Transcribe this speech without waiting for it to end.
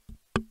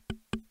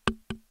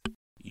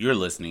You're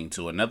listening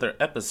to another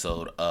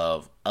episode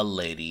of A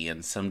Lady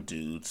and Some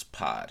Dudes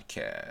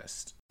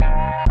podcast.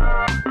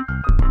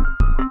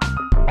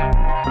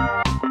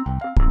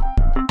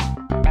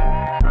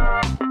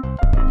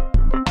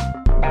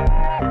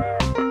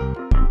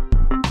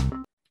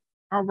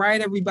 All right,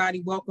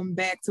 everybody, welcome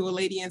back to A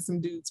Lady and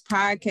Some Dudes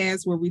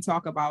podcast, where we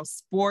talk about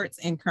sports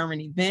and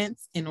current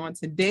events. And on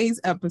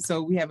today's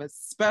episode, we have a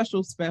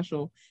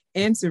special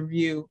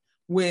interview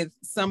with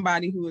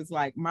somebody who is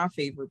like my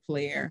favorite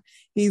player.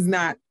 He's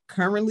not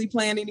currently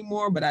playing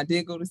anymore, but I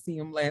did go to see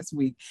him last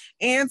week.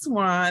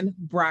 Antoine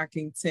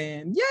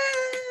Brockington.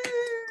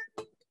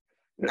 Yay!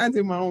 I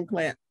do my own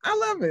clap. I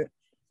love it.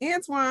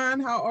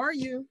 Antoine, how are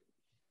you?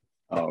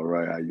 All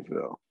right, how you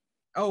feel?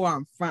 Oh,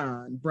 I'm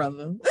fine,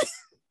 brother.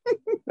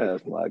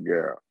 That's my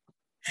girl.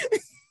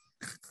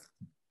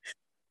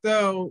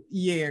 So,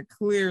 yeah,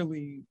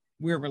 clearly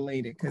we're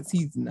related because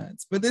he's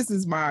nuts. But this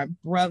is my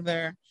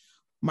brother,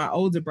 my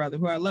older brother,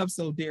 who I love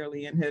so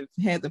dearly and have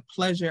had the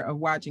pleasure of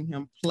watching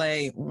him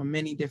play on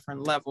many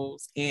different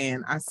levels.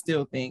 And I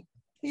still think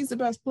he's the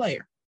best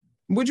player.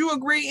 Would you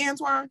agree,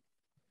 Antoine?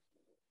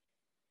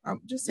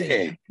 I'm just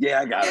saying.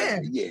 Yeah, I got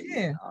it.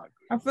 Yeah.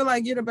 I feel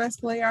like you're the best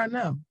player I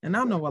know. And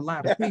I know a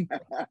lot of people.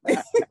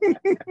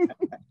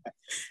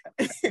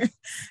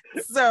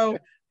 So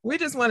we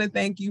just want to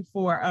thank you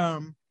for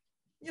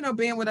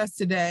being with us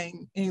today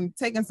and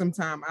taking some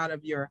time out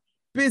of your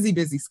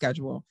busy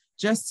schedule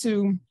just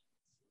to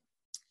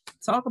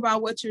talk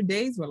about what your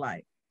days were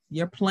like,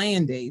 your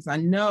playing days. I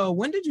know,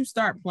 when did you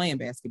start playing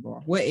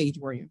basketball? What age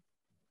were you?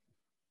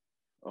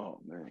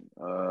 Oh man,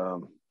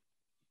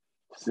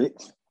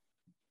 6.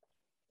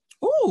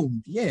 Oh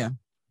yeah,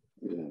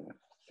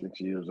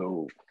 6 years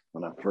old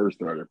when I first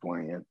started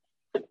playing.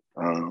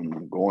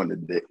 Going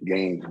to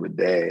games with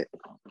Dad,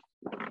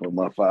 with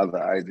my father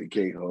Isaac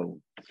Cahill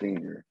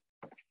Sr.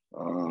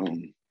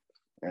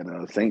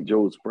 At St.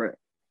 Joe's Prep,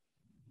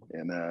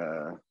 and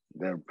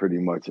that pretty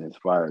much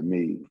inspired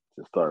me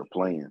to start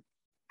playing.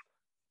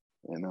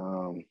 And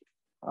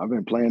I've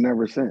been playing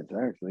ever since.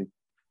 Actually,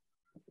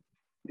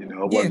 it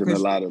wasn't a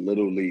lot of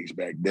little leagues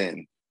back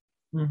then.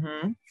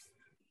 Mm-hmm.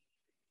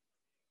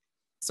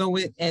 So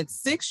at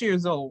 6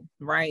 years old,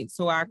 right?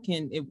 So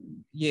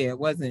it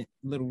wasn't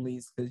little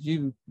leagues because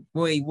you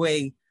way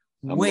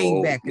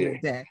back in the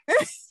day.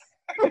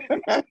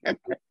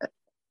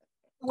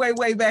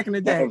 way back in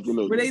the day.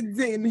 Absolutely. Where they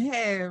didn't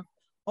have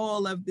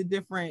all of the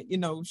different,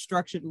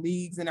 structured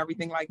leagues and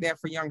everything like that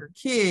for younger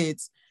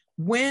kids.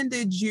 When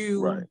did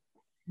you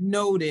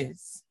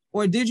notice,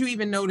 or did you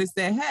even notice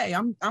that, hey,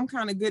 I'm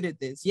kind of good at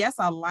this? Yes,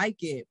 I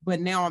like it, but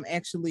now I'm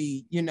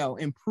actually,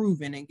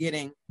 improving and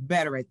getting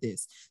better at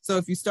this. So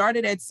if you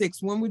started at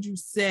 6, when would you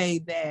say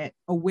that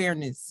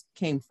awareness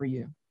came for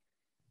you?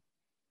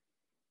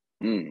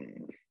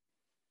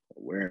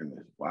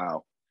 Awareness.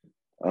 Wow.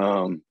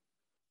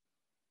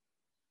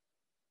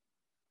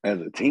 As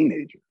a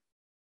teenager,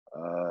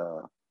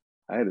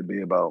 I had to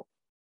be about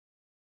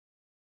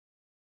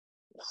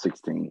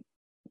 16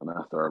 when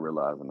I started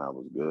realizing I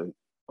was good.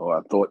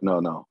 I thought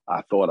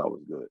I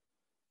was good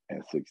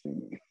at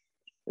 16.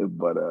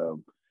 But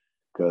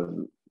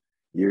because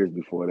years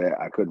before that,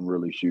 I couldn't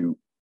really shoot.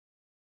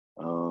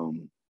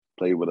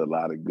 Played with a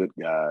lot of good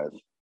guys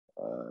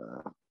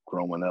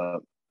growing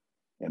up,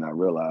 and I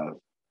realized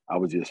I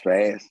was just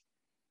fast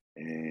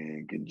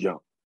and could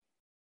jump.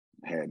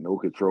 Had no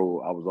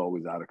control. I was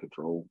always out of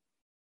control.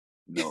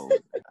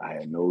 I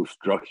had no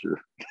structure.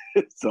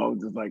 So I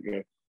was just like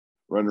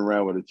running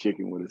around with a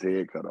chicken with his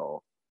head cut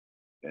off.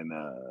 And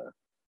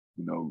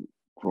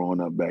growing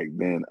up back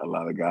then, a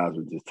lot of guys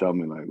would just tell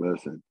me, like,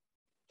 listen,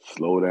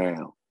 slow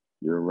down.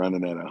 You're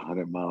running at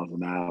 100 miles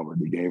an hour.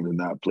 The game is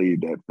not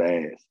played that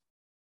fast.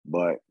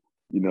 But,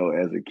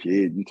 as a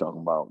kid, you're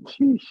talking about,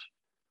 sheesh.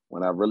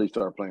 When I really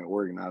started playing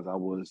organized, I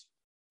was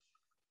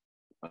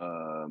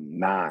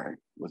 9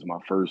 was my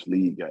first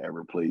league I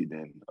ever played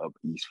in up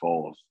East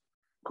Falls,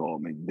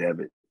 called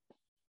McDevitt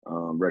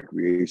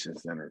Recreation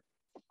Center.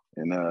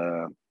 And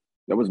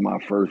that was my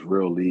first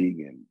real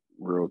league and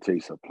real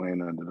taste of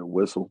playing under the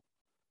whistle.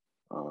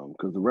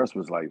 Because the rest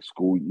was like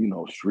school,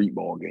 street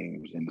ball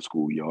games in the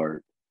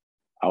schoolyard,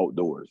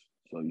 outdoors.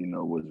 So,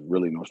 was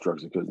really no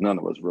structure because none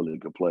of us really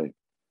could play.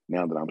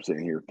 Now that I'm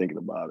sitting here thinking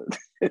about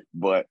it,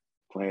 but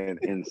playing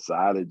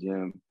inside a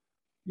gym,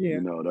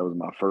 that was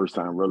my first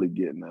time really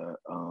getting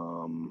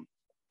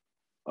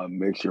a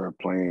mixture of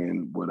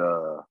playing with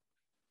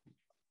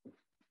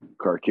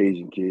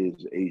Caucasian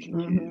kids,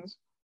 Asian kids,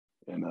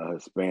 and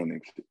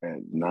Hispanics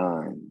at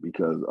 9,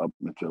 because up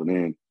until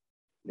then,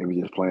 they were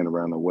just playing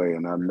around the way,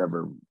 and I've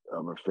never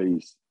ever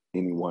faced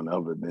anyone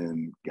other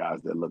than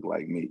guys that look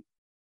like me.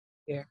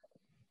 Yeah.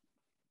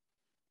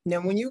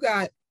 Now, when you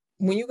got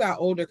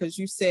older, because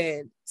you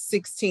said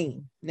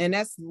 16, and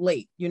that's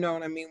late, you know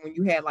what I mean? When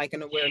you had like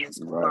an awareness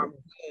right.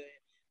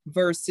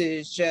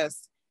 Versus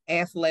just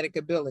athletic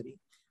ability.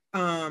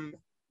 Now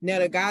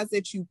the guys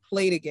that you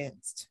played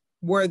against,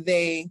 were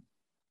they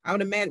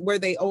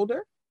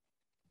older?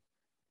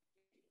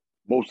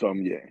 Most of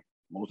them, yeah.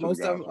 Most of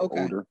the guys were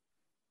okay. older.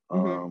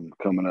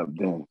 Coming up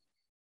then.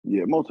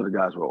 Yeah, most of the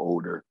guys were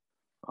older.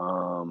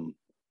 None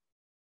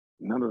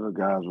of the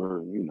guys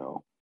were,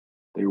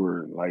 they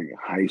were like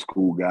high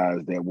school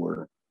guys that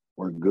were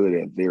good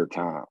at their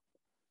time.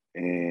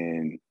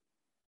 And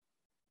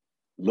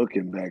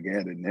looking back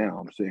at it now,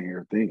 I'm sitting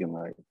here thinking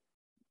like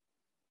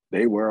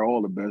they were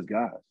all the best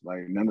guys.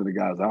 Like none of the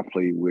guys I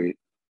played with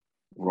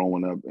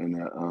growing up in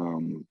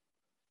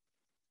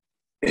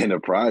the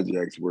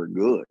projects were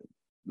good.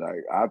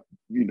 Like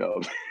we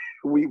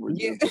were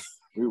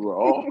we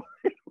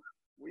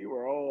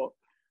were all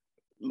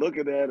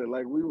looking at it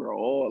like we were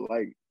all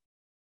like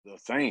the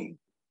same.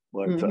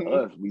 But to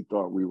us, we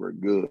thought we were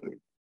good.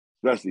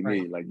 Especially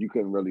me. Like you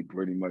couldn't really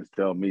pretty much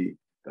tell me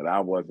that I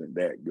wasn't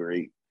that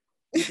great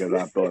because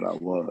I thought I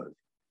was.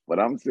 But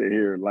I'm sitting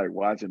here like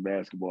watching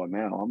basketball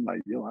now. I'm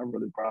like,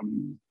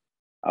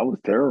 I was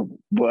terrible.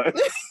 But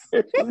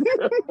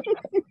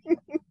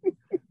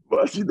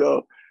but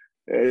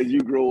as you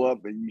grow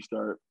up and you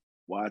start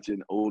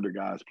watching older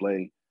guys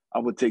play, I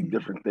would take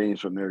different things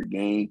from their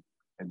game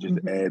and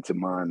just add to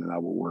mine, and I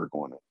would work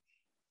on it.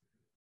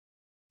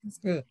 That's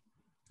good.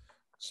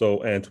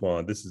 So,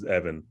 Antoine, this is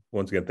Evan.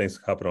 Once again, thanks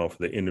for hopping on for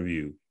the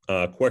interview.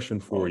 Question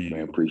for you.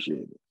 Man,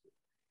 appreciate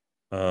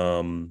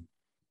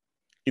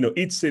it.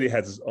 Each city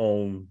has its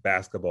own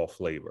basketball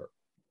flavor.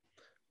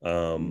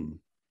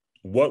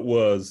 What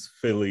was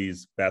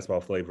Philly's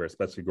basketball flavor,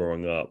 especially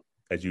growing up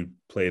as you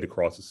played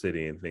across the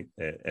city and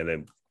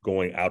then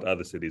going out to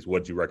other cities?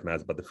 What did you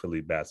recognize about the Philly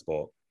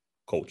basketball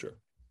culture?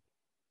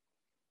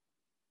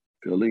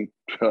 Philly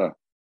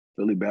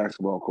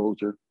basketball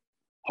culture,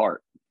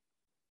 heart,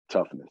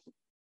 toughness.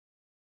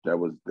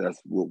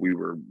 That's what we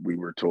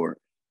were taught.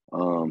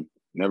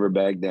 Never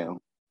back down.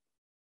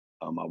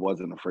 I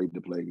wasn't afraid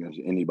to play against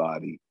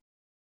anybody,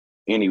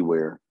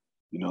 anywhere.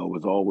 It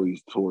was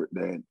always taught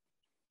that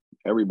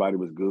everybody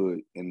was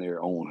good in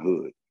their own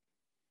hood.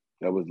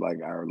 That was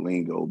like our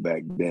lingo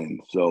back then.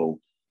 So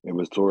it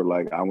was taught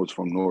like I was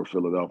from North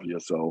Philadelphia.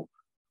 So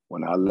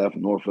when I left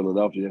North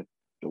Philadelphia,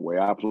 the way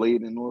I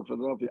played in North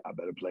Philadelphia, I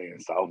better play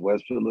in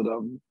Southwest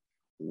Philadelphia,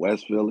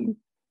 West Philly,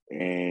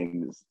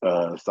 and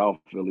South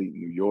Philly,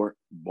 New York,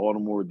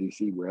 Baltimore,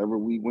 DC, wherever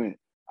we went,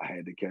 I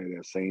had to carry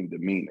that same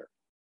demeanor.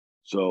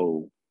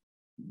 So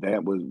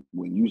that was,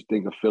 when you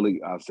think of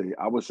Philly, I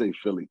would say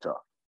Philly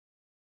tough.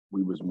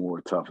 We was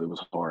more tough. It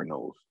was hard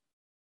nosed.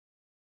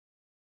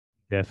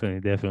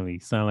 Definitely.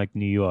 Sound like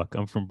New York.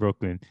 I'm from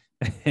Brooklyn.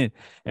 And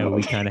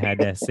we kind of had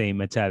that same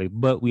mentality,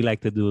 but we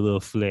like to do a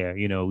little flair.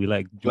 We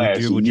like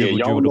dribble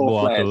the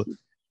ball.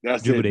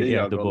 That's it.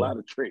 A lot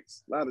of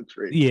tricks.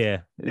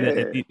 Yeah.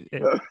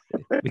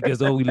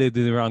 Because all we lived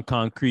is around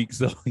concrete,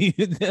 so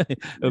there'll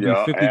be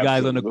 50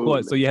 guys on the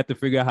court, so you have to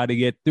figure out how to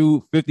get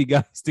through 50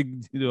 guys to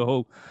do the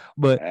whole.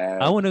 But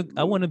I want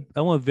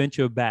to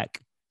venture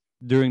back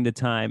during the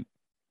time,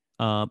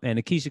 and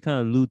Akeisha kind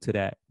of allude to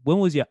that. When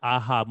was your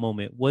aha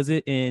moment? Was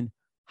it in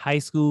high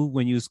school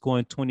when you were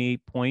scoring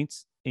 28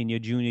 points in your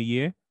junior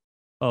year?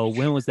 Or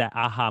when was that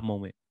aha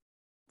moment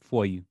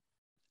for you?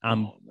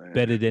 I'm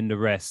better than the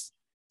rest.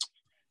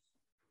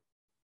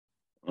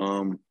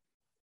 My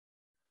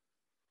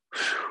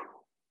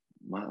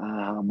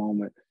aha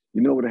moment,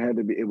 what it had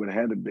to be? It would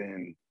have had to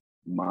been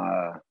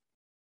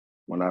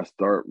when I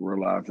start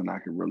realizing I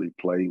could really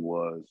play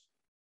was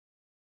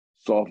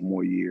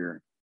sophomore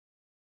year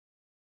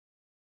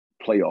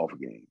playoff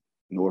game,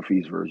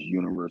 Northeast versus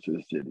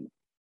University City.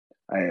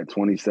 I had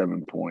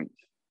 27 points,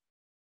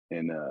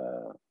 and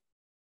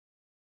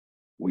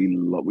we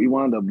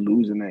wound up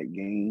losing that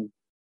game,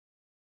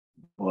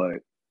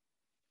 but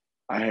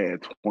I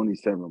had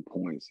 27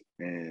 points,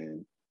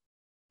 and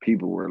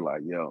people were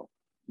like, "Yo,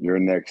 you're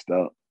next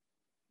up.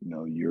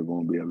 You're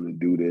going to be able to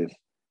do this."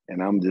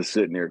 And I'm just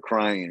sitting there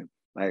crying.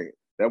 Like,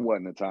 that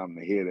wasn't the time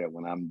to hear that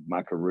when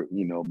my career,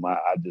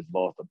 I just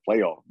lost a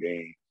playoff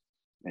game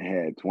and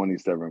had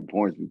 27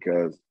 points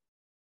because,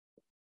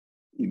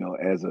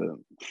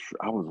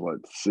 I was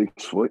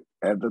 6 foot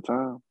at the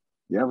time.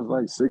 Yeah, I was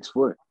like 6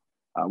 foot.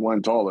 I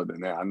wasn't taller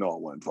than that. I know I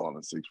wasn't taller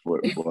than 6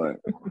 foot, but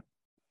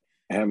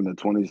having a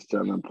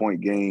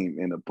 27-point game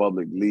in the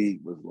public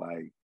league was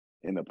like,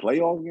 in the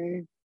playoff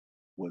game,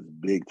 was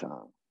big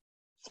time.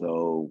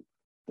 So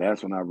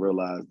that's when I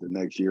realized the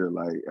next year,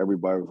 like,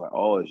 everybody was like,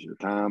 "Oh, it's your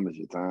time, it's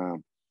your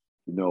time."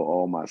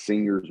 All my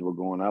seniors were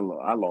going. I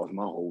lost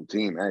my whole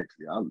team,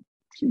 actually.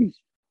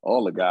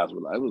 All the guys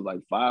were like, it was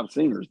like 5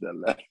 seniors that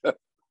left.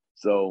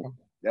 So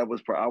that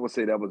was, I would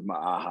say that was my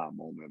aha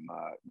moment,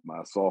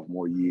 my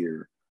sophomore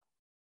year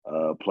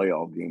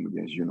playoff game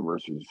against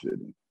University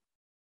City.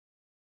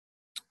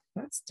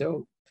 That's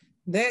dope.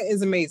 That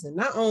is amazing.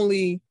 Not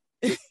only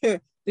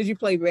did you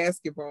play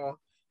basketball,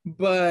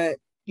 but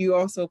you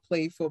also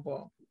played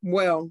football.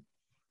 Well,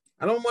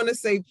 I don't want to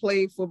say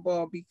play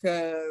football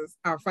because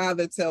our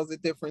father tells a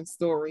different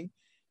story.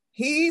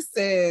 He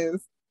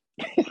says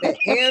that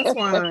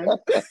Antoine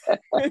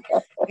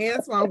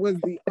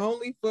was the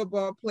only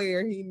football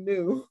player he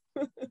knew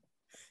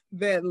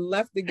that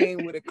left the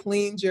game with a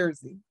clean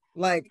jersey,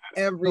 like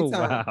every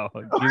time. Wow.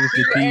 Give us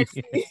the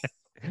tea.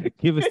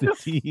 Give us the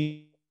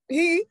tea.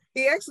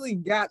 he actually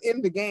got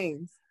in the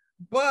games,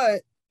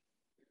 but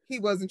he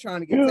wasn't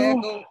trying to get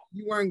tackled.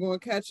 You weren't going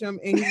to catch him,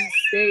 and he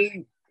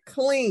stayed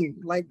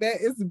clean. Like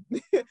that is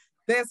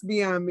that's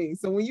beyond me.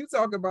 So when you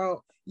talk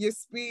about your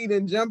speed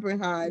and jumping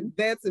high,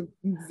 that's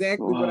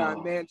exactly what I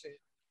imagined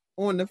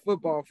on the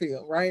football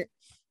field, right?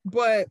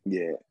 But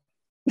yeah,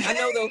 I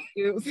know those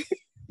skills.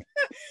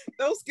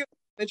 Those skills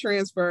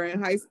transfer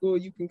in high school.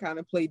 You can kind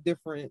of play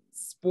different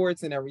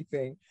sports and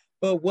everything.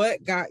 But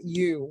what got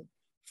you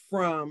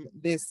from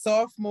this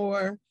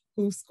sophomore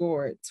who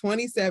scored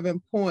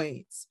 27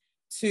 points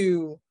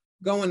to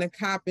going to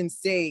Coppin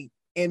State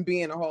and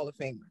being a Hall of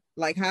Famer?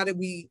 Like, how did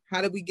we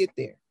get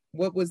there?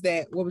 What was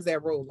that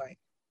road like?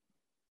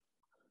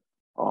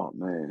 Oh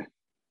man,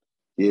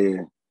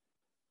 yeah.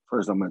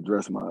 First, I'm gonna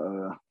address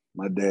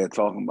my dad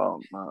talking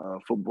about my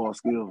football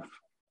skills.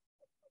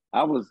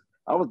 I was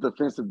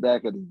defensive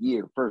back of the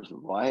year. First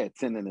of all, I had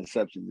 10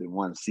 interceptions in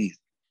one season.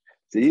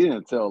 So he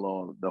didn't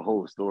tell the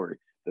whole story.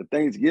 The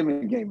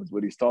Thanksgiving game is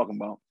what he's talking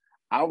about.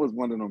 I was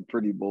one of them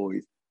pretty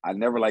boys. I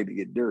never liked to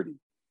get dirty.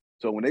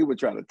 So when they would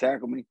try to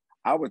tackle me,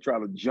 I would try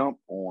to jump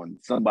on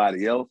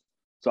somebody else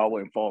so I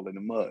wouldn't fall in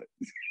the mud.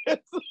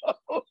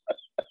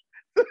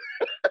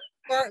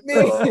 Smart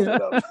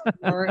man.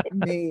 Smart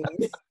man.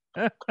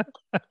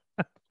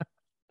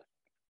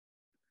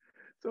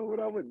 So what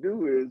I would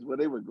do is when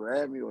they would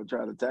grab me or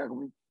try to tackle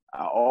me,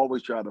 I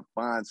always try to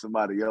find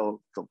somebody else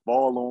to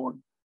fall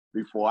on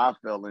before I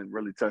fell and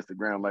really touched the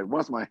ground. Like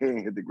once my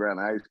head hit the ground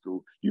in high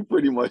school, you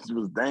pretty much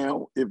was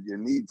down if your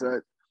knee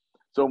touched.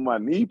 So my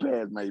knee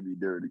pads may be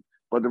dirty,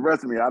 but the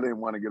rest of me, I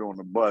didn't want to get on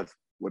the bus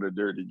with a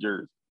dirty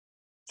jersey.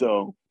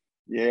 So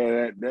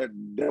yeah,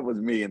 that was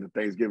me in the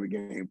Thanksgiving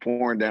game,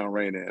 pouring down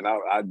rain, and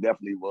I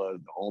definitely was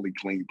the only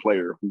clean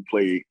player who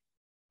played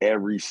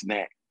every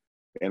snap,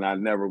 and I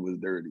never was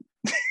dirty.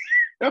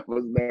 I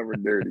was never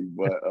dirty,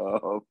 but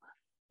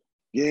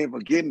yeah.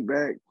 But getting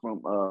back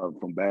from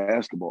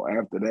basketball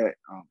after that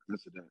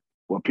incident,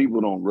 what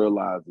people don't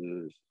realize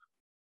is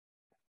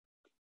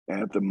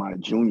after my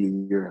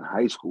junior year in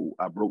high school,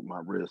 I broke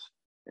my wrist,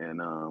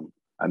 and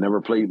I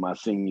never played my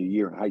senior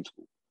year in high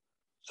school.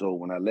 So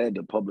when I led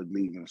the public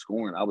league in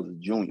scoring, I was a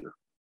junior,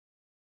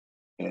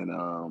 and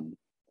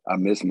I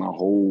missed my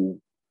whole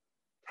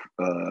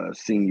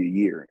senior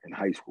year in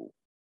high school,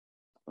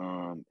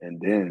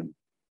 and then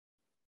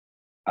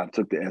I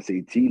took the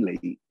SAT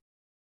late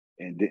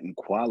and didn't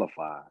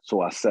qualify.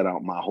 So I set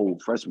out my whole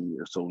freshman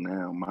year. So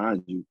now,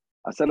 mind you,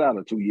 I set out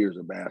of 2 years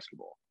of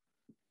basketball.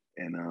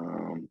 And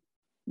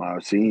my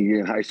senior year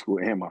in high school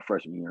and my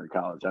freshman year in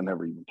college, I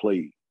never even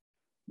played.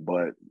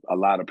 But a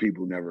lot of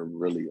people never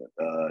really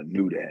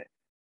knew that.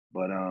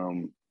 But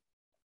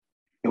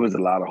it was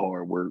a lot of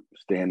hard work,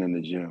 staying in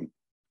the gym,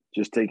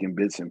 just taking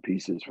bits and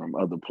pieces from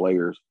other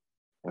players.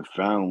 And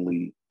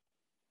finally,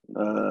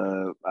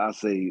 I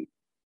say,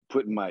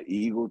 putting my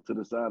ego to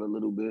the side a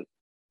little bit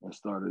and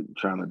started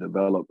trying to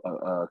develop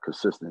a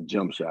consistent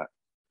jump shot,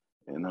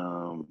 and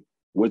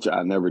which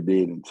I never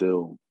did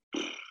until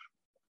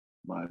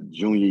my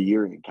junior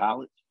year in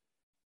college.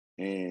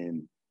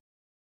 And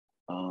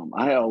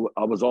I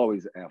was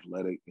always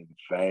athletic and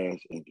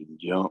fast and could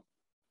jump.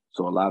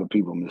 So a lot of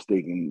people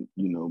mistake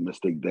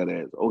that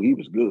as, oh, he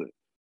was good.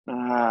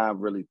 Nah,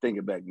 really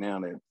thinking back now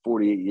that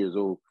 48 years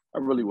old, I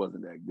really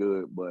wasn't that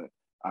good, but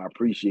I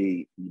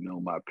appreciate,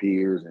 my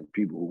peers and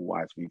people who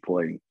watch me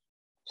play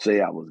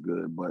say I was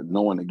good. But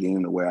knowing the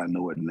game the way I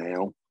know it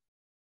now,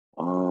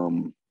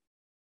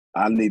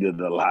 I needed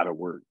a lot of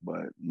work.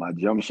 But my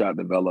jump shot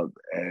developed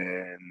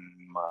in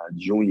my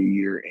junior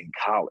year in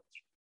college.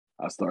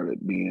 I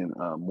started being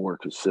more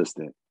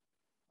consistent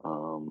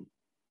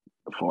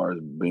as far as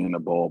being a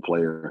ball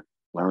player,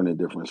 learning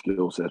different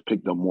skill sets,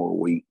 picked up more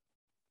weight.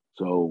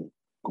 So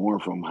going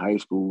from high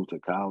school to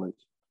college,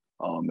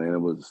 oh man, that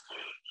was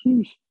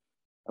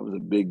a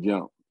big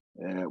jump.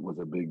 Yeah, it was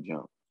a big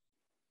jump.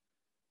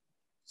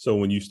 So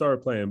when you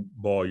started playing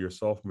ball your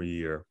sophomore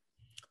year,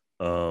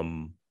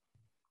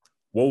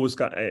 what was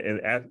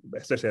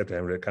especially after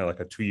having kind of like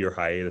a 2-year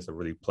hiatus of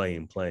really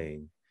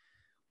playing,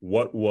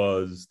 what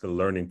was the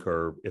learning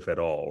curve, if at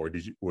all, or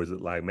was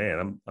it like,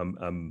 man,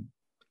 I'm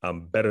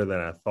better than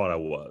I thought I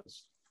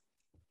was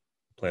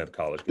playing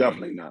college?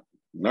 Definitely not.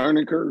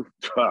 Learning curve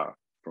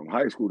from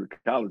high school to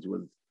college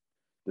was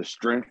the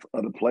strength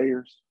of the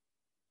players,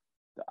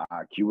 the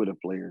IQ of the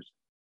players,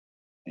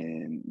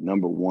 and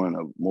number one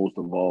of most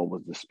of all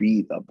was the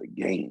speed of the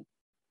game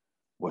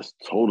was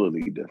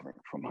totally different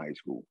from high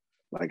school.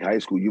 Like high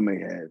school, you may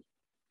have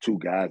 2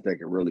 guys that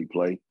could really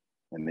play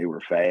and they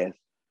were fast,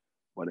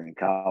 but in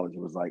college, it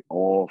was like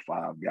all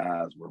 5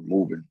 guys were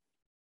moving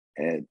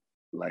at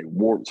like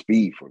warp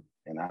speed for me.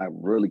 And I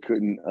really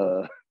couldn't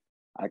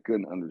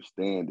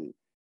understand it.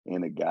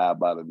 And a guy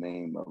by the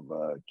name of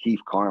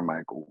Keith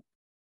Carmichael,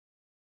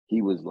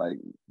 he was like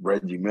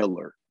Reggie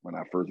Miller when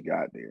I first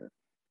got there.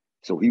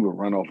 So he would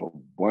run off a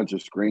bunch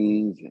of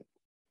screens and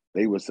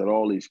they would set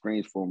all these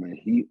screens for him.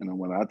 And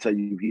when I tell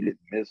you he didn't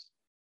miss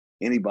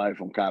anybody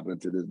from Coppin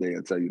to this day,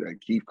 I'll tell you that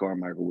Keith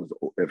Carmichael was,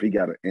 if he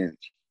got an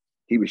inch,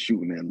 he was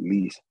shooting at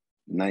least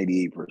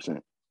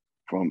 98%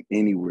 from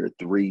anywhere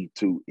 3,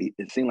 2.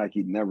 It seemed like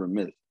he'd never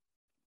missed.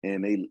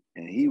 And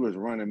he was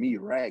running me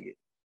ragged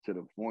to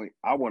the point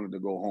I wanted to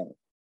go home.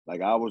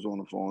 Like I was on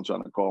the phone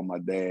trying to call my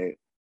dad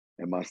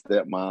and my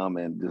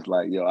stepmom and just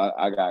like, yo,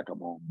 I gotta come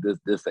home.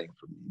 This ain't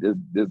for me.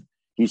 This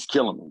he's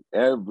killing me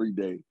every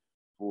day.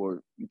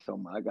 For you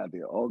talking about I got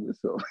there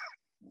August, so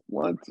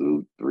 1,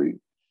 2, 3,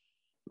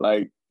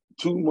 like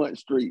 2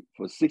 months straight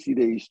for 60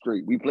 days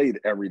straight. We played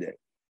every day.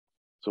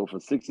 So for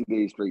 60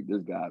 days straight,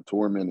 this guy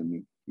tormented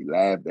me. He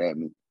laughed at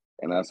me.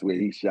 And I swear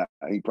he shot.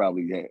 He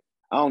probably had.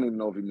 I don't even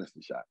know if he missed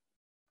a shot.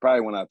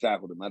 Probably when I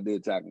tackled him. I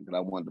did tackle him because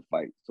I wanted to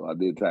fight. So I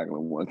did tackle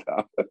him one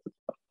time.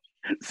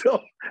 So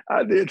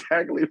I did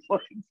tackle him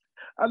once.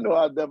 I know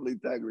I definitely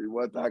tackled him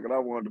one time because I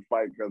wanted to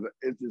fight because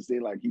it just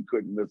seemed like he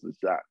couldn't miss a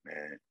shot,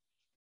 man.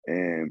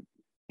 And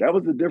that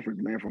was the difference,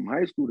 man. From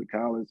high school to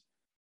college,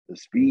 the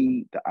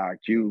speed, the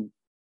IQ,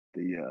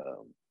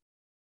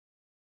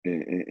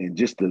 and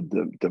just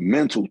the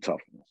mental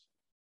toughness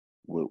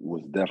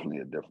was definitely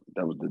a difference.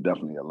 That was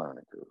definitely a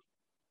learning curve.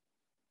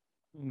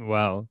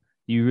 Wow,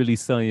 you really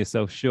selling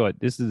yourself short.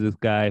 This is a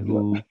guy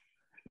who,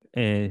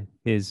 and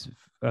his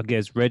I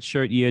guess red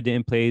shirt year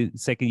didn't play.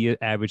 Second year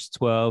averaged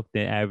 12,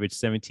 then averaged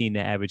 17,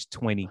 then averaged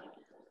 20.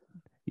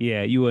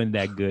 Yeah, you weren't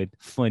that good.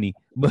 Funny,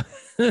 but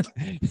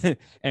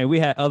and we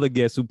had other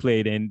guests who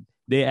played, and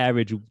they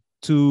averaged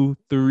 2,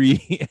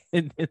 3,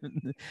 and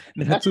then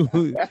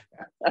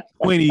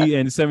 20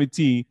 and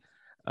 17.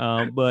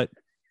 But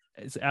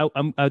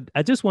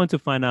I just want to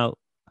find out,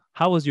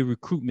 how was your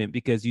recruitment,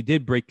 because you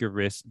did break your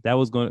wrist. That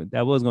was going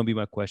to be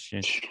my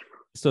question.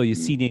 So your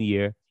senior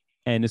year,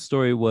 and the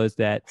story was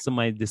that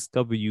somebody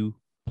discovered you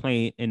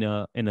playing in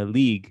a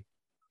league.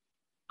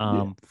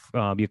 Your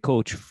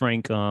coach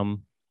Frank.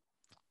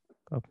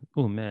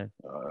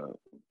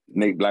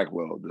 Nate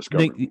Blackwell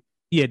discovered me.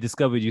 Yeah,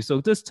 discovered you.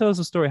 So just tell us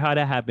a story how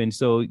that happened.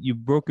 So you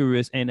broke your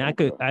wrist, and I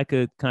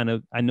could kind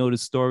of, I know the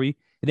story.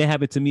 It didn't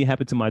happen to me. It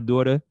happened to my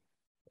daughter.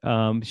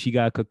 She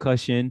got a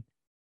concussion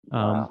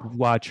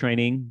while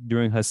training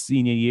during her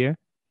senior year,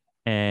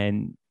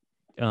 and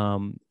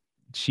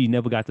she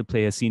never got to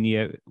play her senior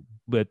year.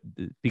 But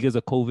because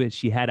of COVID,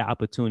 she had an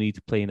opportunity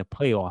to play in a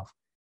playoff,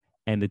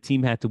 and the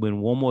team had to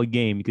win one more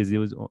game because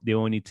they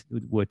only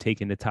were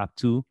taking the top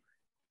 2.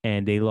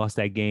 And they lost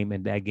that game,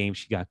 and that game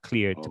she got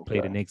cleared to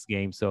play the next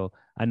game. So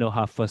I know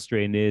how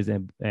frustrating it is.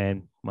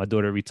 And my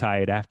daughter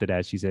retired after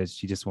that. She says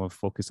she just wants to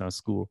focus on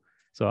school.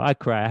 So I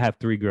cry. I have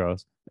 3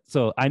 girls,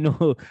 so I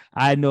know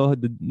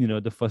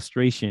the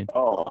frustration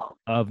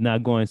of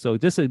not going. So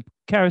just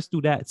carry us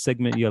through that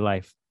segment of your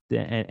life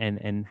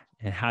and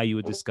how you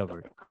were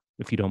discovered,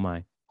 if you don't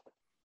mind.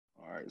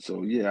 All right.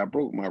 So I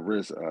broke my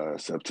wrist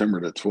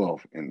September the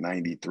 12th in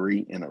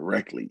 '93 in a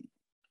rec league.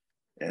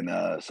 And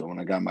so when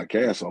I got my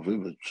cast off, it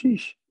was,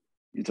 sheesh.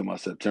 You talking about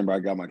September, I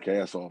got my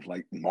cast off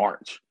like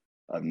March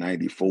of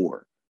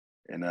 '94.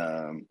 And,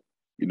 I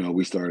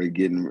started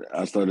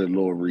a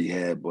little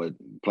rehab, but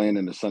playing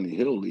in the Sunny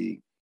Hill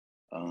League,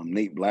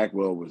 Nate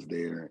Blackwell was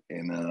there,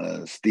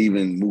 and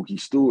Stephen Mookie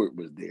Stewart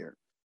was there.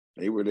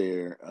 They were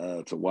there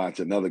to watch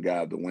another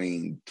guy,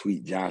 Dwayne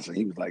Tweet Johnson.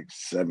 He was like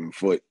 7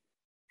 foot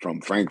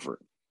from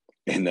Frankfurt.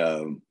 And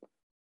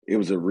it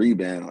was a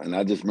rebound. And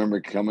I just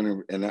remember coming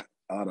in, and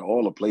out of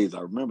all the plays, I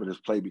remember this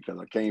play because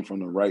I came from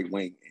the right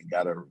wing and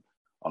got a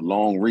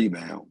long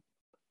rebound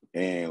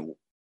and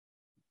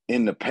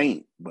in the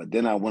paint. But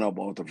then I went up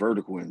off the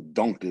vertical and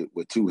dunked it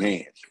with 2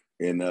 hands.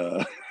 And,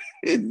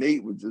 and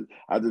Nate was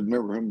I just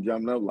remember him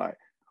jumping up like,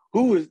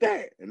 "Who is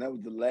that?" And that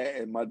was the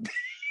lad.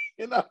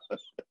 And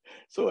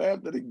so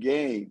after the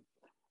game,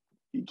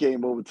 he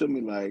came over to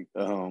me like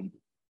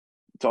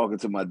talking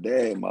to my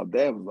dad. My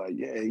dad was like,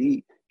 "Yeah,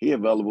 he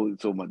available."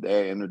 So my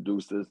dad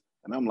introduced us,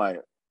 and I'm like,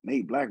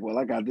 "Nate Blackwell,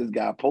 I got this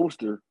guy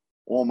poster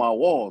on my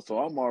wall." So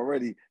I'm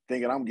already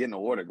thinking I'm getting an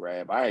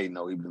autograph. I ain't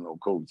know he was no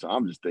coach. So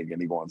I'm just thinking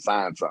he going to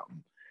sign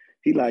something.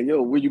 He like,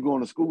 "Yo, where you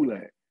going to school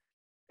at?"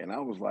 And I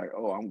was like,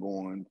 "Oh, I'm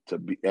going to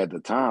be," at the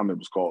time it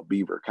was called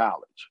Beaver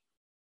College.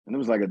 And it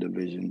was like a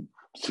Division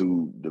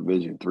II,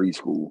 Division III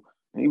school.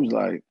 And he was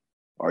like,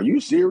 "Are you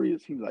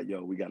serious?" He was like,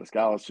 "Yo, we got a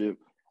scholarship.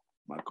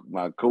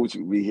 My coach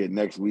will be here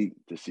next week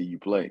to see you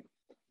play."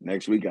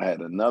 Next week I had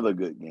another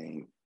good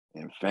game,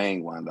 and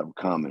Fang wound up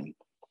coming.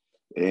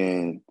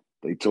 And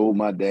they told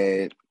my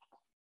dad,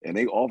 and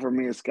they offered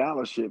me a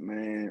scholarship,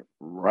 man,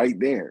 right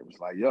there. It was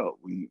like, "Yo,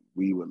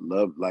 we would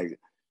love," like,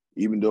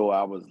 even though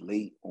I was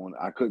late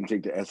I couldn't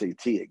take the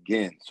SAT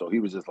again. So he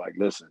was just like,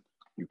 "Listen,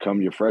 you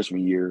come your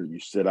freshman year, you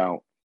sit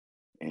out,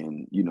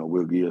 and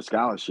we'll give you a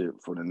scholarship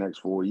for the next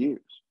 4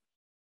 years."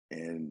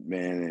 And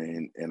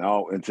man,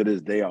 and to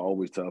this day, I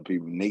always tell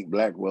people Nate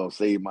Blackwell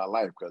saved my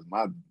life, because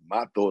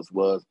my thoughts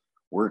was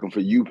working for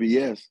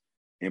UPS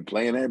and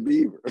playing at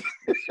Beaver.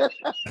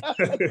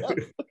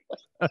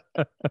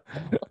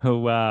 Oh,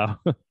 wow.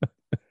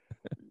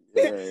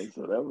 Yeah,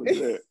 so that was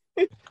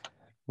it.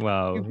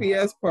 Wow.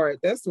 UPS part,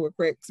 that's what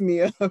cracks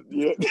me up.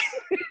 Yeah.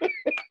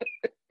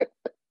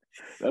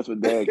 That's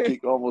what Dad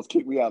almost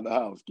kicked me out of the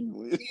house.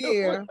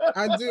 Yeah,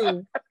 I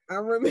do. I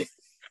remember.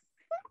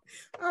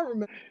 I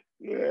remember.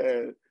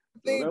 Yeah.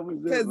 So that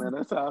was it, man.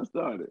 That's how I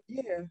started.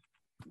 Yeah.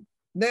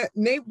 That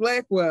Nate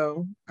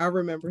Blackwell, I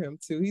remember him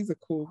too. He's a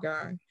cool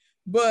guy.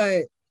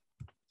 But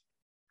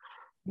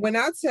when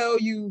I tell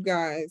you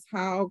guys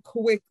how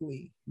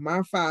quickly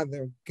my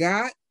father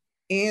got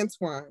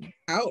Antoine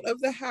out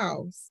of the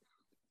house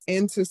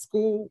into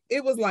school,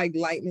 it was like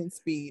lightning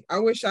speed. I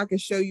wish I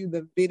could show you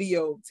the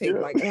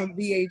videotape, like on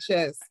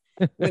VHS.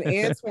 When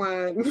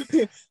Antoine,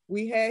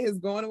 we had his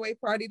going away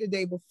party the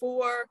day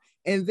before,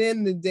 and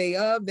then the day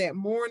of that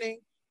morning,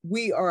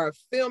 we are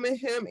filming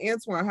him.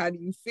 Antoine, how do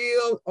you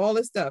feel? All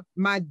this stuff.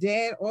 My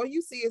dad, all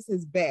you see is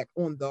his back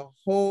on the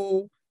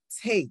whole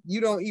tape. You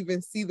don't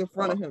even see the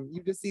front of him.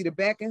 You just see the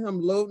back of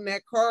him loading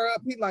that car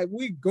up. He like,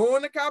 we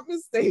going to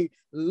Coppin State.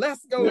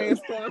 Let's go,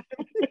 Antoine.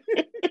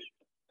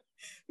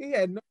 He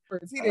had no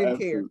words. He didn't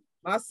care.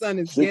 My son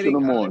is 6 getting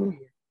in the out morning.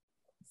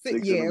 of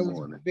here. Yeah, it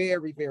was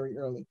very, very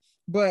early.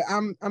 But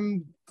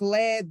I'm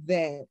glad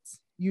that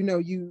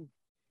you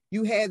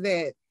had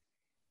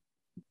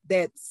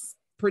that's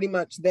pretty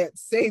much that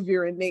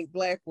savior in Nate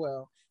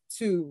Blackwell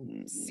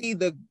to see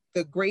the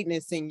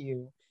greatness in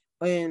you.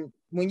 And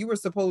when you were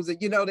supposed to,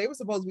 they were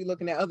supposed to be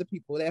looking at other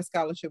people. That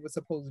scholarship was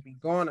supposed to be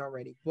gone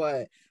already.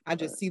 But I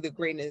just see the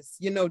greatness,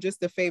 just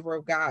the favor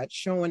of God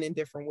showing in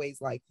different ways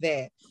like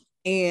that.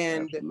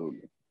 And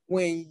Absolutely.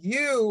 when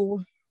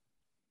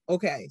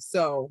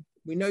so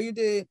we know you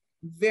did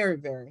very,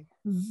 very,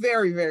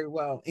 very, very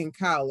well in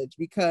college,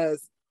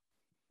 because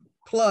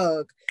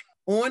plug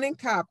On and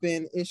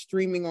Coppin is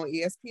streaming on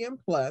ESPN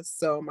Plus.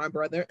 So my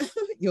brother,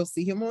 you'll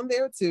see him on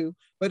there too.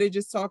 But it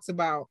just talks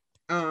about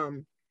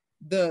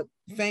the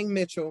Fang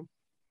Mitchell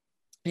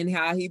and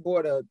how he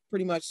brought a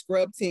pretty much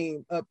scrub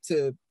team up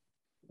to,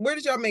 where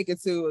did y'all make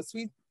it to?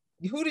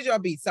 Who did y'all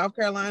beat? South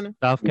Carolina?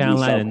 South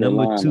Carolina,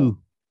 number 2.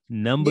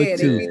 Number 2.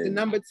 They beat the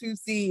number 2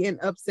 seed and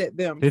upset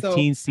them.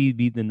 15 seed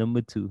beat the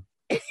number 2.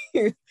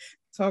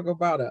 Talk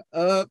about an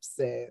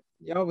upset.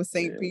 Y'all was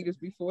St. Peter's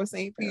before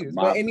St. Peter's.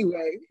 But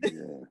anyway,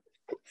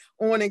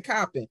 On and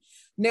Coppin.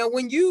 Now,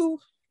 when you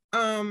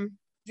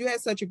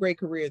had such a great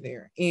career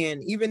there,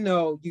 and even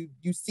though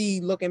you see,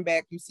 looking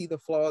back, you see the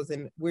flaws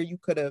and where you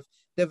could have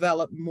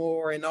developed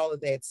more and all of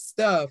that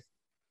stuff,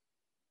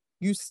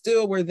 you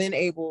still were then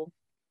able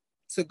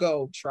to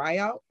go try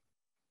out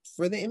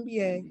for the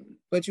NBA,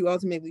 but you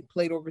ultimately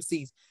played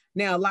overseas.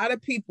 Now, a lot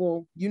of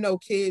people,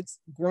 kids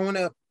growing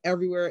up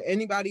everywhere,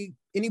 any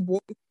boy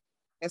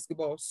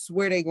basketball,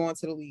 swear they going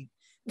to the league.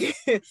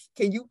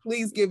 Can you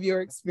please give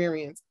your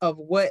experience of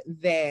what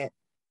that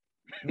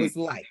was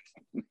like?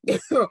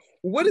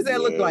 What does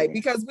that look like?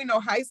 Because we know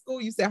high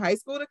school, you said high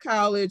school to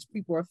college,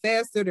 people are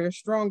faster, they're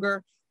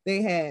stronger,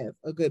 they have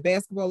a good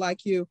basketball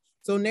IQ.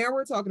 So now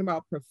we're talking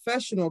about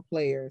professional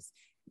players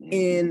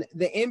in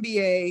the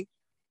NBA.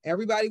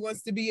 Everybody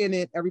wants to be in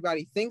it.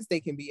 Everybody thinks they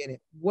can be in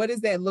it. What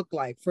does that look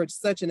like for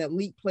such an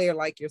elite player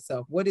like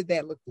yourself? What did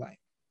that look like?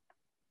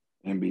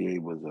 NBA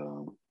was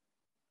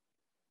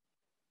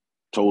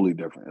totally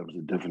different. It was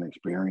a different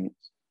experience.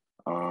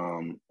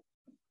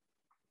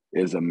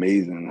 It's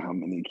amazing how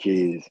many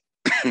kids,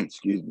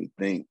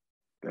 think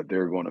that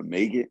they're going to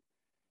make it.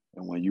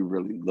 And when you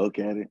really look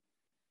at it,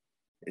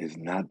 it's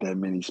not that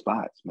many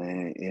spots,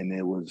 man. And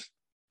it was,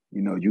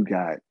 you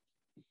got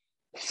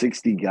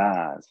 60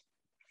 guys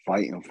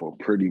fighting for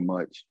pretty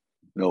much,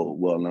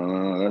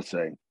 let's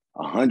say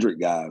 100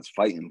 guys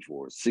fighting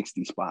for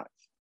 60 spots.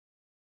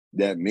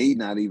 That may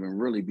not even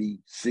really be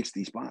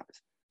 60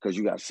 spots, because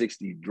you got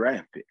 60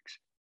 draft picks.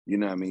 You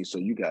know what I mean? So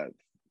you got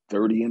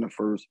 30 in the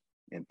first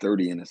and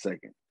 30 in the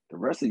second. The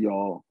rest of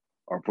y'all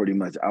are pretty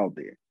much out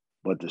there.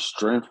 But the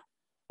strength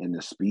and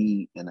the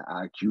speed and the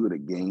IQ of the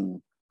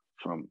game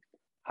from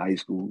high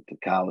school to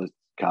college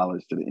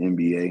to the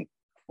NBA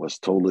was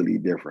totally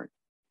different.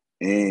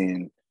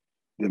 And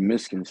the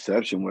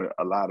misconception where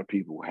a lot of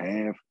people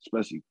have,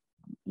 especially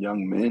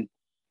young men,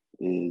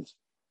 is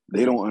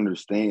they don't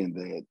understand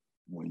that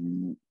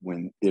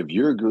if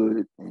you're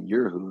good in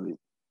your hood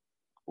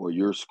or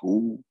your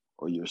school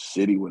or your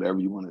city, whatever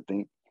you want to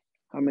think,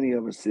 how many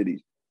other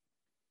cities,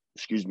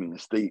 in the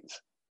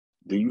states,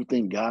 do you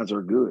think guys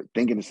are good,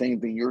 thinking the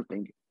same thing you're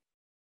thinking?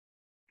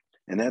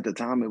 And at the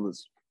time, it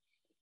was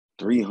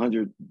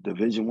 300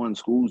 Division I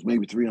schools,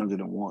 maybe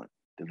 301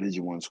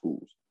 Division I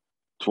schools,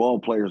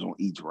 12 players on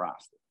each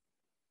roster,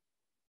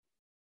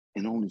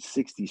 and only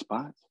 60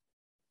 spots.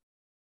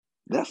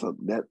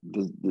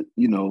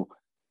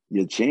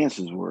 Your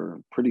chances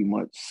were pretty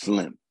much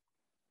slim.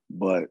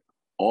 But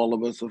all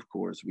of us, of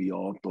course, we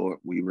all thought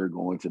we were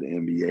going to the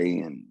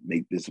NBA and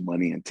make this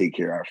money and take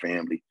care of our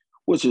family,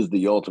 which is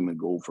the ultimate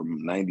goal for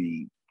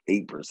 98%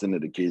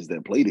 of the kids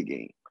that play the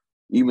game,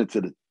 even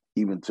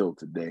till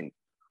today.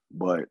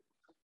 But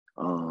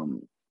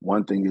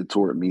one thing it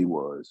taught me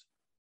was,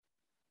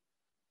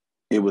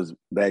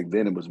 back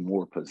then it was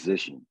more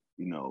position,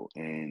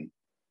 and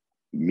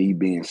me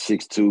being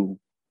 6'2",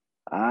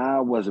 I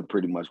wasn't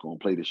pretty much going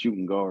to play the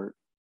shooting guard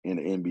in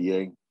the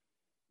NBA,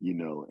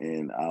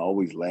 and I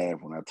always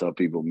laugh when I tell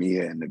people me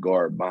and the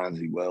guard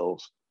Bonzi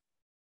Wells,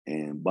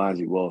 and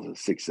Bonzi Wells is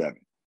 6'7".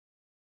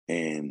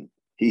 And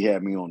he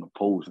had me on the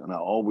post, and I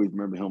always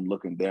remember him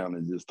looking down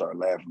and just start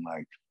laughing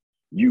like,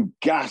 you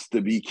got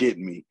to be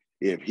kidding me.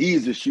 If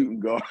he's a shooting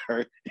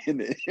guard in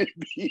the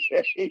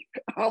NBA,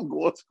 I'm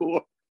going to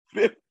score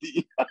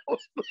 50. I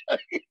was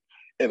like,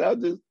 and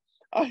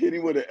I hit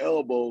him with an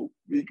elbow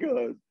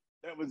because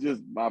that was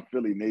just my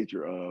Philly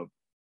nature of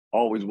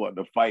always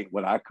wanting to fight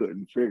when I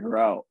couldn't figure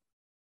out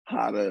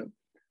how to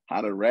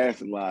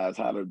rationalize,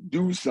 how to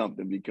do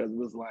something, because it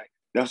was like,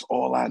 that's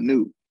all I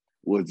knew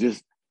was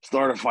just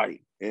start a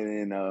fight.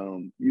 And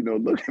then,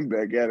 looking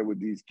back at it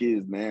with these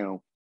kids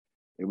now,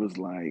 it was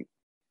like,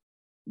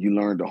 you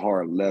learned a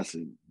hard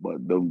lesson.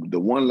 But the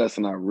one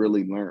lesson I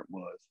really learned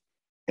was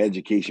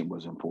education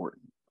was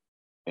important.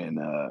 And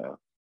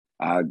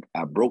I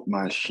broke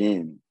my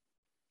shin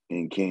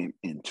in camp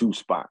in 2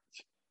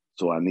 spots.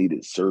 So I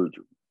needed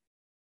surgery.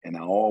 And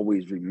I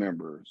always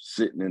remember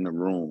sitting in the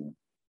room,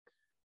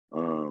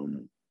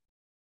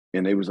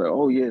 and they was like,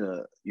 oh yeah,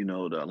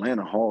 the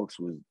Atlanta Hawks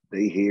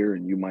they here,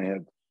 and you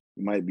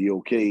might be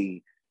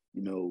okay.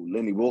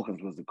 Lenny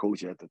Wilkins was the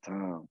coach at the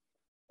time.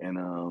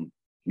 And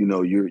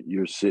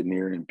you're sitting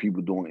there and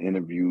people doing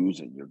interviews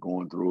and you're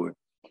going through it.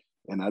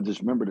 And I just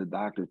remember the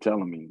doctor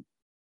telling me,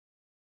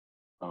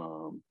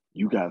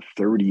 you got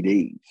 30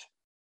 days.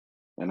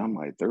 And I'm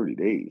like, 30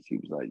 days? He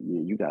was like,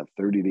 yeah, you got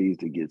 30 days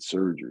to get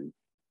surgery.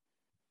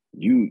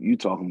 You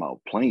talking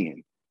about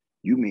playing,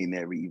 you may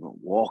never even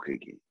walk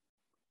again.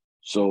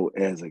 So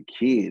as a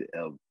kid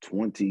of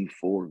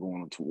 24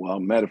 going to, well,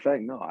 matter of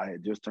fact, no, I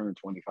had just turned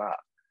 25.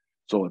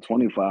 So a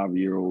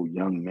 25-year-old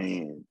young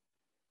man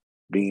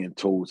being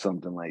told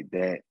something like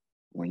that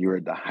when you're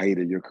at the height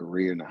of your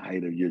career and the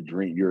height of your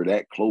dream, you're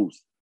that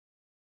close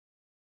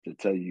to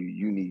tell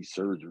you need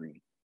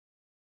surgery,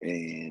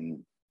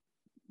 and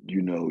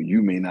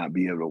you may not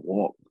be able to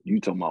walk. You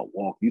talking about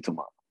walk, you talking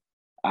about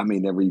I may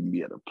never even be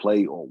able to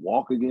play or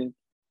walk again.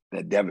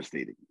 That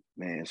devastated me,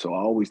 man. So I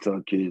always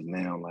tell kids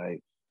now,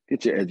 like,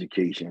 get your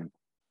education,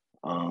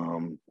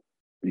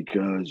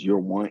 because you're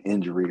one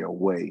injury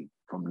away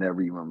from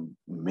never even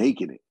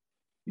making it,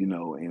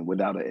 and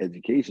without an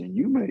education,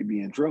 you may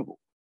be in trouble.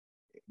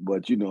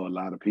 But, a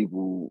lot of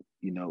people,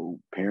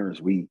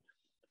 parents, we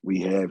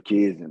have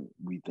kids and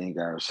we think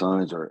our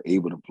sons are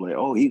able to play.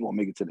 Oh, he gonna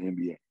make it to the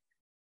NBA.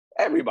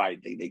 Everybody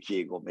think their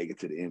kid gonna make it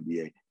to the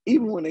NBA.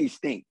 Even when they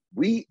stink,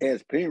 we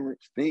as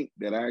parents think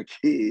that our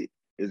kid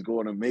is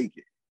going to make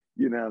it.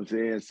 You know what I'm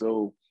saying?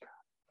 So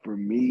for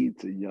me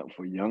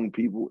for young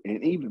people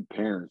and even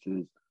parents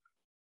is,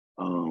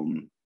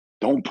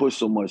 don't put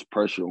so much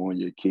pressure on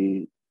your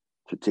kid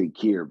to take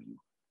care of you,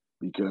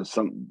 because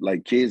some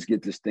like kids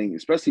get this thing,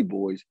 especially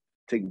boys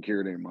taking care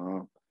of their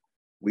mom.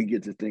 We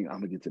get this thing, I'm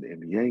gonna get to the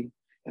NBA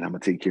and I'm gonna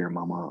take care of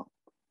my mom,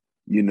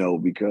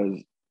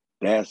 because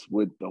that's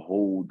what the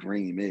whole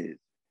dream is.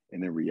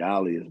 And in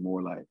reality, it's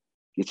more like,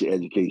 get your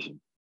education,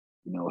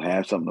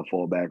 have something to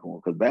fall back on,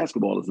 because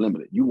basketball is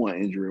limited. You want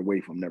injury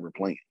away from never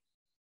playing.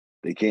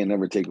 They can't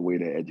never take away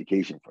their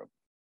education from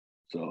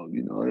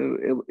you.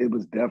 So, it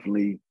was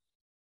definitely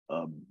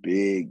a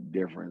big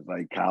difference,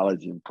 like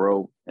college and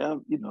pro. Yeah,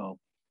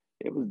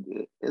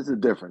 it's a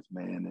difference,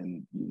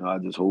 man. And, I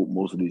just hope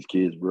most of these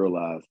kids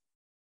realize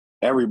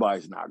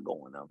everybody's not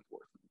going,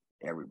 unfortunately.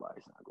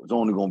 Everybody's not going. It's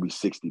only going to be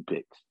 60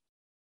 picks.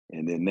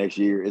 And then next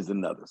year is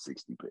another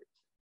 60 picks.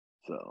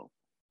 So,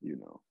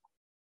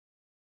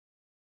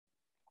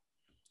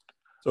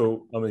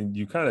 So, I mean,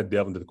 you kind of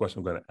delved into the question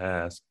I'm going to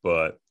ask,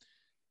 but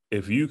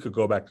if you could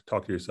go back to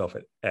talk to yourself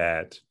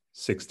at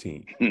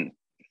 16,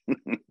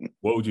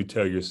 what would you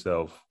tell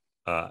yourself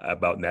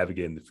about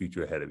navigating the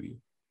future ahead of you?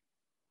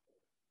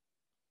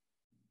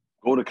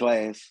 Go to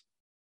class.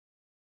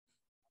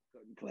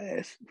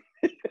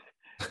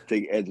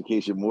 Take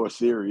education more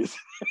serious.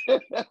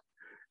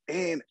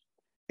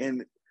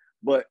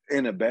 But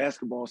in a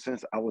basketball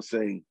sense, I would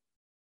say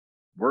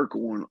work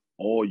on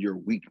all your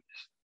weakness.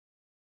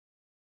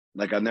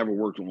 Like, I never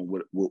worked on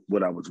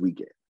what I was weak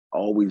at. I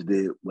always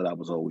did what I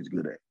was always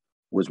good at,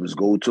 which was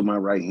go to my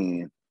right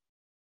hand,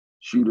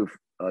 shoot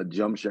a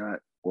jump shot,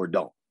 or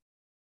don't.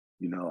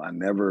 I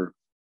never,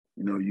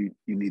 you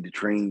need to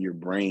train your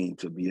brain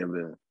to be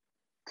able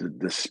to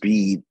the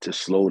speed to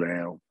slow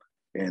down.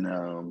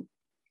 And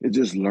it's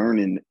just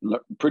learning,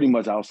 pretty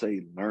much I'll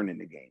say learning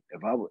the game.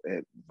 If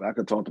I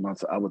could talk to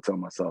myself, I would tell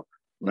myself,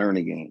 learn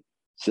the game.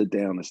 Sit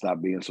down and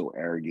stop being so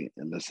arrogant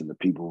and listen to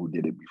people who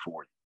did it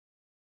before you.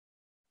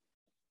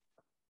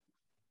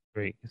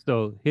 Great.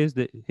 So here's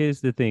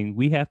the thing.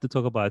 We have to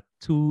talk about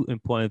 2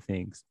 important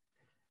things.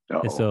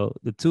 And so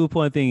the 2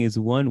 important thing is,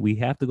 one, we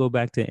have to go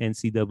back to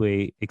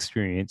NCAA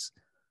experience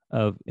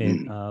of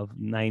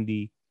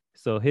 90.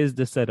 So here's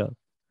the setup.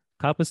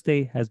 Copper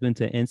State has been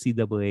to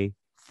NCAA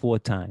 4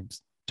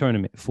 times,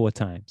 tournament 4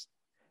 times,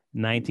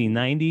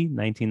 1990,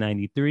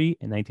 1993,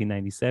 and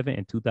 1997,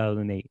 and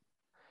 2008.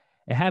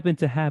 It happened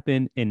to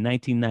happen in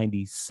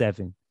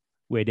 1997,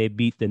 where they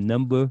beat the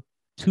number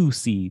 2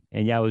 seed,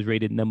 and y'all was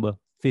rated number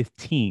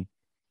 15.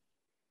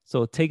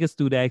 So take us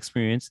through that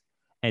experience,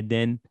 and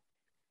then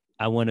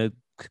I want to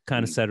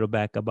kind of settle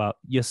back about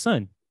your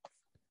son.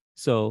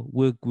 So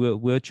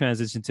we'll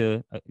transition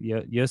to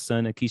your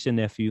son, Akeisha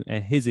nephew,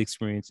 and his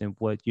experience and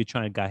what you're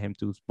trying to guide him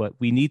through. But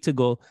we need to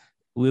go.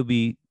 We'll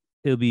be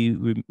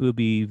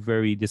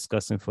very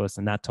disgusting for us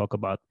to not talk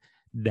about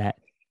that.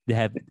 They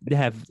have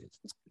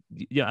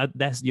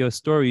that's your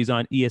stories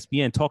on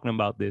ESPN talking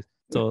about this.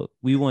 So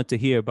we want to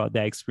hear about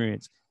that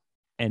experience.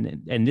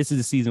 And this is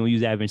the season when you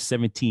was averaging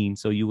 17.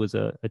 So you was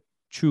a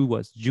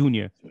true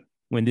junior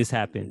when this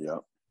happened. Yeah.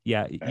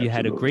 Yeah, Absolutely. you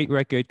had a great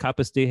record.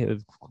 Copper State had a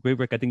great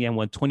record. I think you had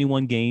won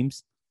 21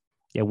 games.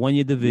 You won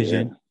your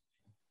division.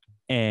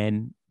 Yeah.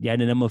 And you had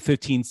the number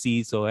 15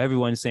 seed. So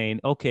everyone's saying,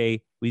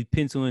 okay, we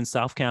pencil in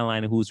South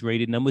Carolina, who's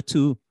rated number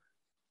 2.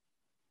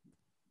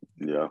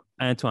 Yeah.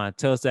 Antoine,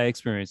 tell us that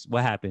experience.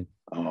 What happened?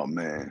 Oh,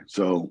 man.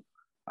 So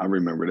I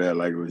remember that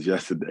like it was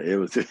yesterday. It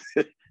was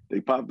they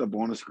popped up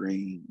on the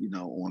screen,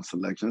 on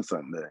Selection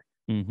Sunday.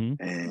 Mm-hmm.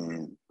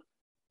 And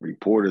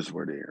reporters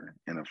were there.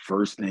 And the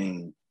first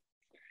thing,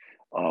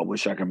 I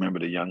wish I could remember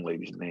the young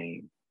lady's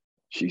name.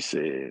 She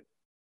said,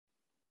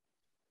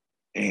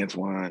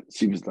 Antoine,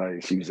 she was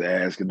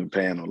asking the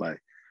panel, like,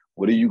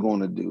 what are you going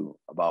to do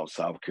about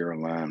South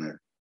Carolina?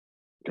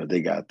 Because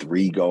they got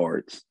 3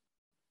 guards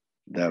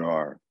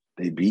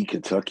they beat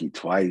Kentucky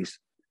twice.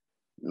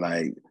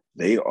 Like,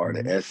 they are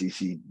the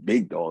SEC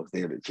big dogs.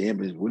 They're the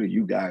champions. What are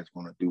you guys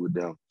going to do with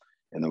them?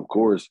 And of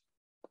course,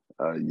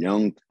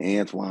 young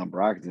Antoine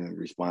Brockington's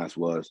response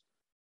was,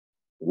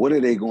 what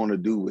are they going to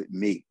do with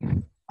me?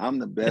 I'm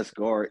the best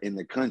guard in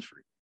the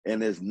country,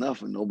 and there's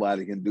nothing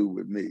nobody can do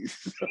with me.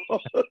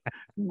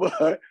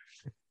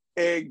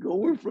 And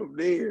going from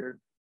there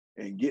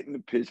and getting to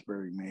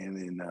Pittsburgh, man,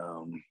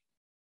 and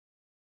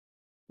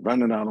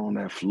running out on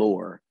that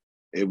floor,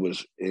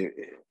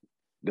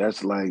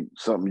 that's like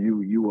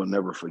something you will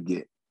never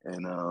forget.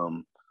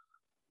 And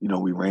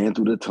we ran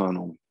through the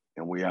tunnel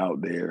and we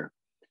out there,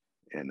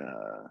 and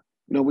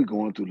we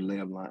going through the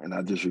lab line, and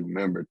I just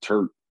remember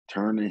Turk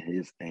turning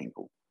his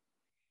ankle.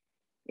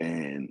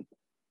 And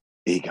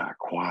it got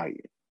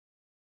quiet.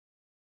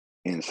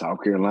 And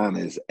South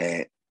Carolina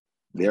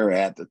they're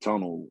at the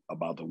tunnel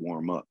about to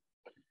warm up.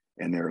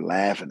 And they're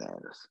laughing at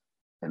us.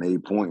 And they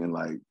pointing,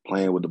 like,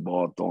 playing with the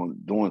ball,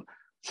 doing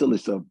silly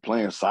stuff,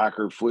 playing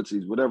soccer,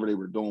 footsies, whatever they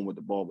were doing with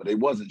the ball, but they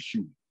wasn't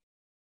shooting.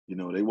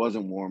 They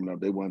wasn't warming up.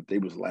 They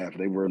was laughing.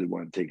 They really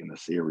weren't taking it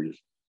serious.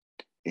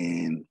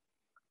 And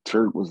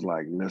Turk was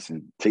like,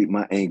 listen, tape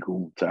my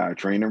ankle to our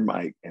trainer,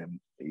 Mike, and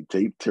he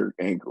taped Turk's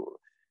ankle.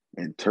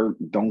 And Turk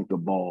dunked the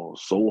ball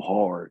so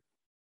hard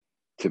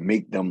to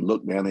make them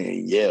look down there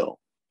and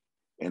yell.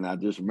 And I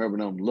just remember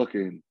them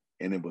looking,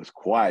 and it was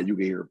quiet. You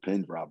could hear a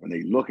pin drop, and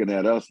they looking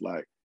at us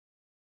like,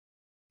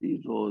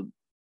 these little,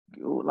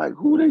 like,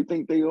 who they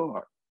think they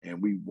are?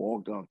 And we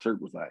walked on. Turk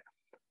was like,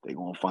 they're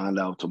going to find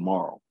out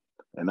tomorrow.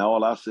 And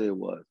all I said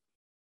was,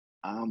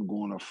 I'm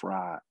going to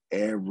fry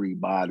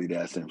everybody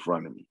that's in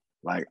front of me.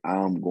 Like,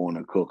 I'm going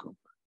to cook them.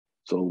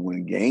 So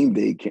when game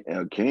day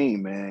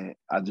came, man,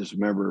 I just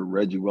remember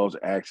Reggie Wells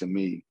asking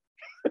me,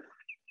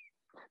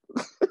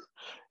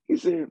 he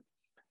said,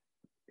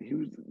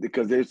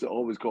 because they used to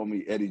always call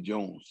me Eddie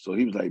Jones. So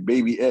he was like,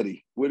 baby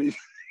Eddie, what is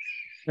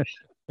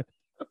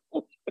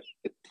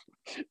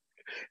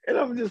And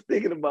I'm just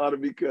thinking about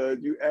it because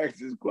you asked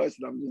this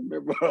question. I just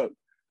remember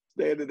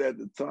standing at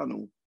the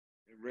tunnel,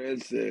 and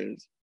Red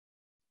says,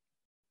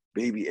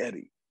 baby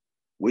Eddie,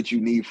 what you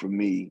need from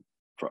me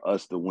for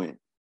us to win?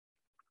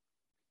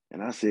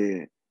 And I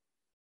said,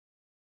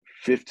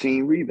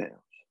 15 rebounds.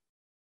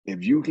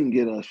 If you can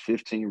get us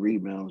 15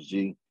 rebounds,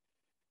 G,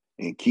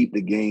 and keep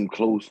the game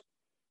close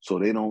so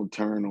they don't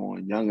turn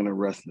on Young and the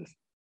Restless.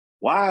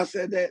 Why I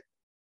said that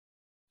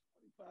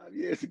 5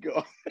 years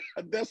ago,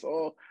 that's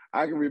all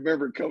I can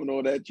remember coming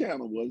on that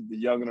channel was the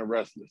Young and the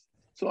Restless.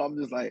 So I'm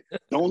just like,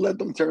 don't let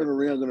them turn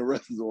the Young and the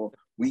Restless on.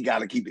 We got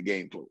to keep the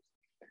game close.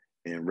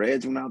 And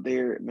Reg went out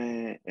there,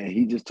 man, and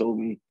he just told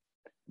me,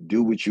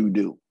 do what you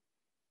do.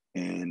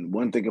 And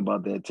one thing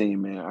about that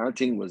team, man, our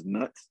team was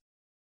nuts,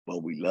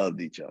 but we loved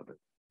each other.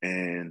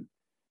 And,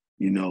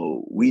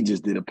 we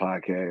just did a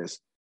podcast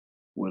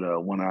with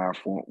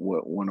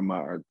one of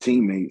my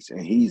teammates,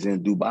 and he's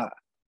in Dubai.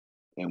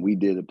 And we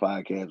did a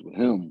podcast with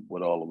him,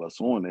 with all of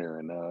us on there.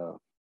 And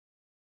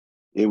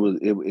it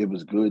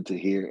was good to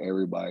hear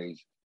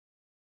everybody's,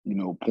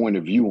 point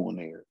of view on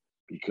there,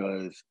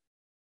 because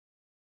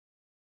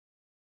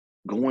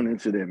going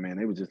into that, man,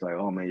 they was just like,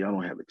 oh, man, y'all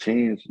don't have a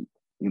chance.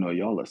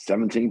 Y'all a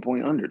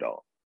 17-point underdog.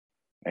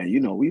 And,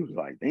 we was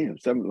like, damn,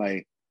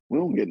 we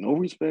don't get no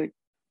respect.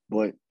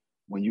 But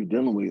when you're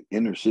dealing with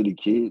inner city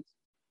kids,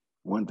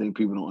 one thing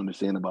people don't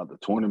understand about the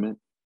tournament,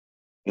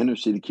 inner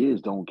city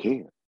kids don't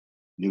care.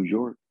 New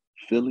York,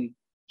 Philly,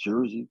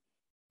 Jersey,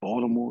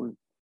 Baltimore,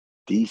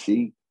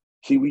 DC.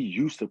 See, we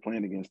used to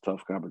playing against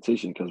tough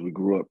competition because we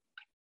grew up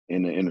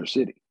in the inner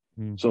city.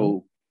 Mm-hmm.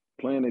 So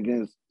playing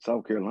against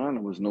South Carolina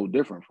was no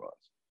different for us.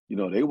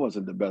 They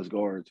wasn't the best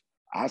guards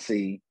I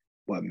seen,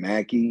 but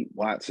Mackey,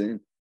 Watson,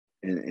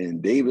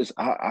 and Davis.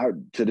 I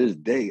to this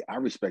day, I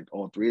respect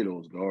all 3 of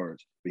those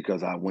guards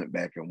because I went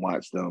back and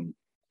watched them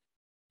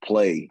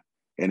play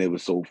And it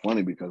was so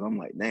funny because I'm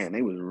like, man,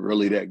 they was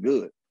really that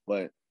good.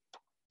 But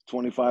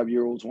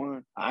 25-year-olds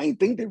won. I ain't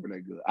think they were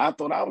that good. I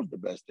thought I was the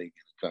best thing in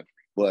the country.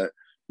 But,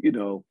 you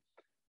know,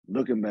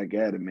 looking back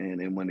at it, man,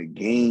 and when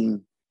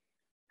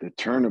the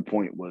turning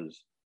point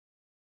was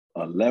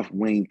a left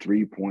wing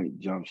 3-point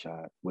jump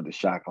shot with the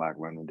shot clock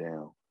running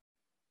down.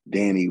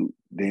 Danny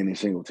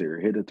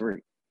Singletary hit a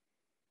 3.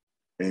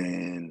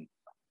 And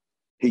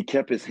he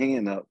kept his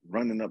hand up,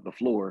 running up the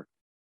floor,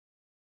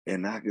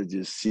 and I could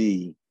just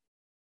see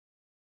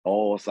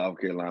all South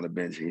Carolina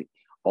bench,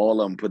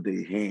 all of them put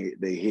their head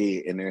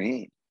in their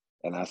hand.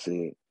 And I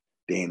said,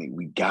 Danny,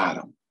 we got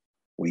him.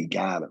 We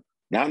got him.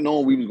 Not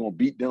knowing we was going to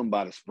beat them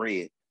by the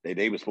spread that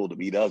they were supposed to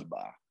beat us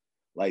by.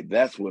 Like,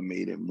 that's what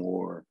made it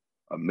more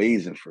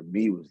amazing for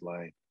me, was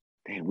like,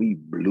 damn, we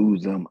blew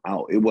them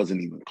out. It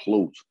wasn't even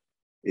close.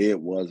 It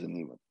wasn't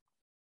even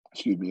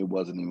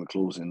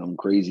close. And them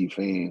crazy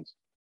fans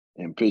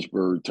in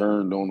Pittsburgh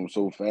turned on them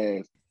so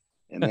fast.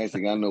 And next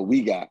thing I know,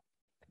 we got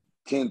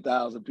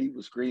 10,000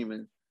 people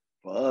screaming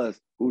for us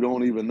who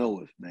don't even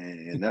know us,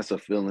 man. And that's a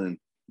feeling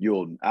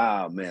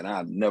I'll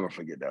never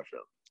forget that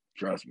feeling.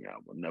 Trust me, I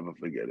will never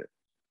forget it.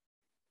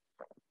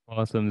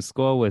 Awesome. The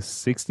score was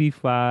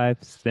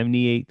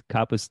 65-78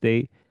 Copper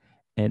State.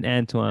 And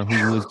Antoine,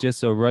 who was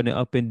just a running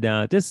up and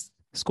down, just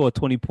scored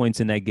 20 points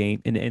in that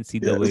game in the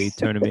NCAA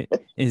tournament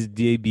in his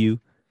debut.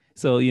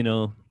 So, you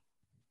know,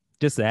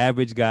 just an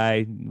average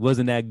guy,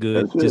 wasn't that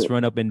good, just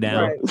run up and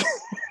down. Right.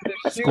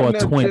 Score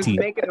 20. Just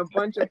making a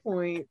bunch of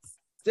points,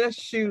 just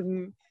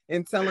shooting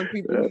and telling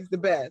people he's the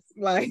best.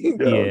 Like,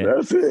 yeah,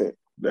 that's it.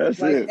 That's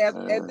like, it.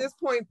 At this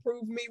point,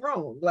 prove me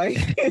wrong. Like,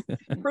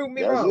 prove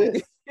me wrong.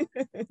 It.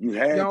 You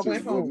had Y'all to.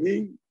 went home.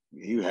 Me,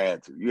 you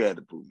had to. You had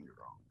to prove me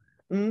wrong.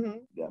 Mm-hmm.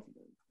 Definitely.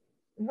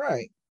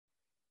 Right.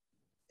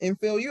 And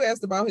Phil, you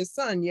asked about his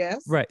son,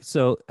 yes? Right.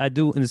 So I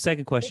do. And the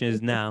second question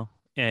is now,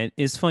 and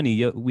it's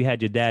funny, we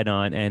had your dad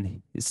on,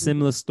 and it's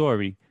similar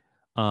story,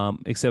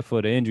 except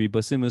for the injury,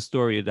 but similar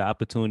story of the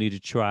opportunity to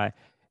try.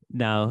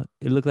 Now,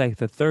 it looked like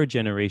the third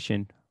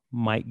generation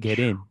might get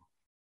in.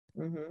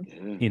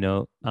 Mm-hmm. You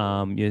know,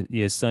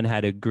 your son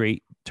had a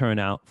great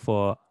turnout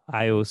for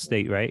Iowa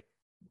State, right?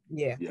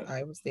 Yeah.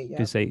 Iowa State, yeah.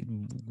 To say,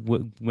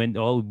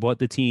 brought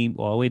the team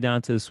all the way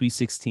down to the Sweet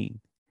 16.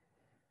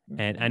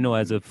 And I know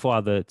as a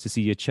father, to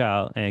see your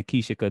child, and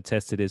Keisha could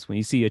attest to this, when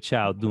you see your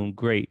child doing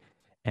great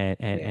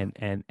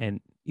and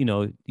you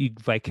know, you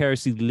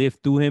vicariously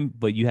lived through him,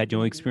 but you had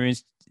your own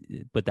experience,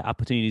 but the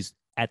opportunities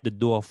at the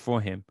door for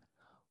him.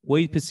 What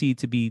do you perceive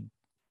to be,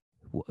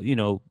 you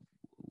know,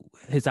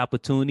 his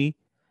opportunity,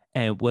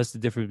 and what's the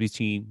difference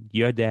between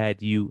your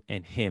dad, you,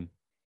 and him?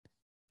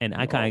 And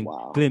I kind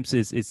of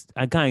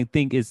I kind of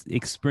think it's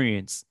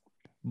experience,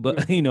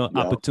 but you know,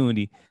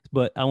 opportunity.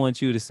 But I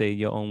want you to say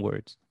your own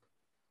words.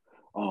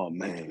 Oh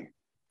man,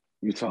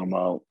 you talking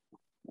about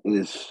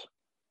this?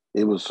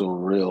 It was so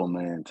real,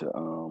 man.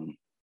 To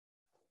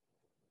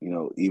you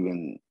know,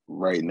 even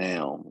right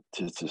now,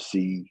 to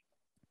see,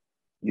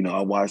 you know,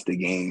 I watch the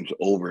games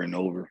over and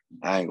over.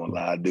 I ain't gonna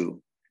lie, I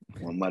do.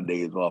 When my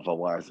days off, I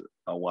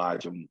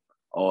watch him,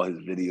 all his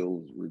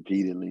videos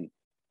repeatedly.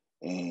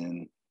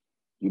 And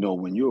you know,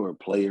 when you're a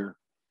player,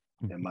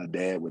 and my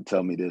dad would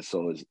tell me this,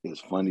 so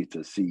it's funny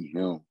to see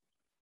him.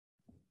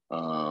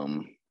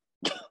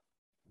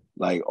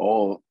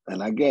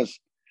 And I guess,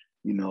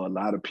 you know, a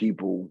lot of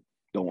people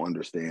don't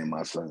understand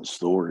my son's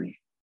story,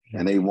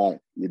 and they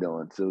won't, you know,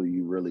 until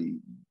you really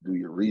do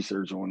your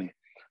research on it.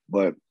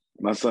 But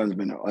my son's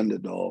been an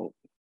underdog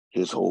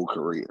his whole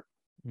career.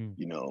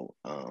 You know,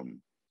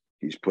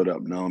 he's put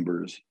up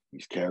numbers,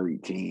 he's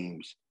carried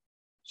teams.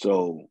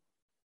 So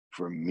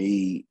for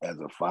me as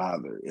a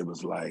father, it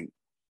was like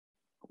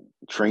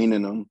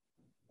training him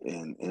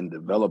and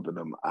developing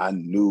him. I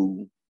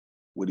knew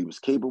what he was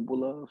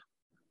capable of,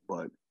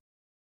 but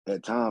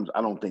at times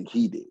I don't think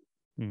he did.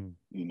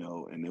 You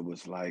know, and it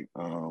was like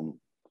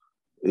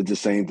it's the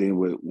same thing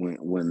with when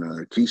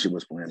Keisha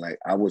was playing. Like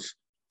I was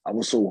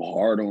so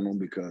hard on him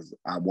because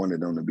I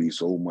wanted them to be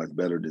so much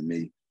better than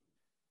me.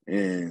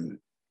 And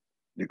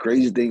the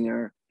crazy thing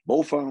are,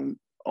 both of them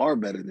are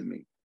better than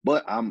me.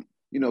 But I'm,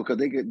 you know, because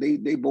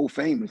they both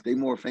famous. They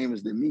more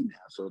famous than me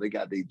now. So they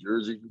got their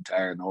jerseys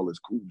retired and all this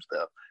cool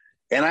stuff.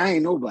 And I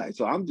ain't nobody.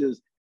 So I'm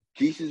just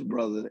Keisha's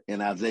brother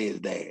and Isaiah's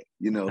dad,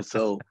 you know.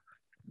 So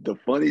the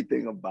funny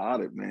thing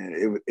about it,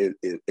 man,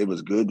 it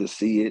was good to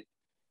see it.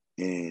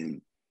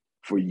 And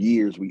for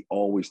years, we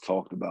always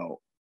talked about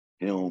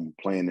him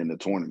playing in the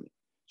tournament.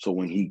 So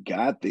when he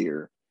got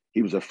there,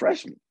 he was a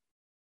freshman.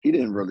 He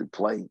didn't really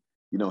play.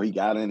 You know, he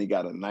got in, he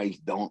got a nice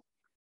dunk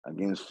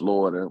against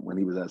Florida when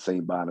he was at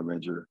St.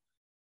 Bonaventure.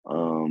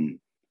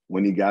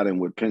 When he got in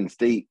with Penn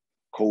State,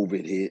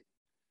 COVID hit.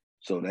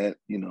 So that,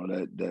 you know,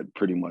 that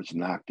pretty much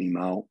knocked him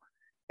out.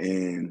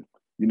 And,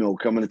 you know,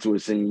 coming into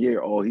his senior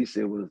year, all he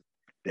said was,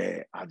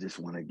 Dad, I just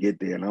want to get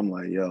there. And I'm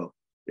like, yo,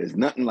 there's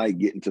nothing like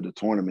getting to the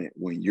tournament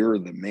when you're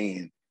the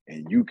man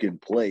and you can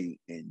play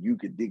and you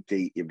can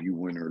dictate if you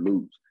win or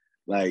lose.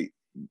 Like,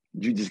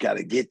 you just got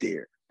to get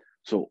there.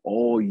 So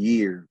all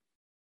year,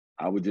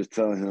 I would just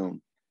tell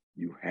him,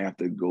 you have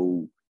to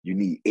go. You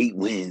need 8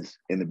 wins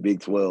in the Big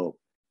 12.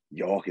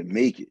 Y'all can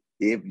make it.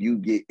 If you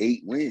get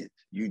 8 wins,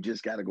 you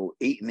just got to go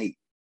 8-8.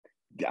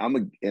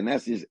 And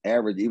that's just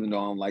average, even though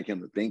I don't like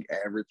him to think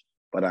average,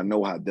 but I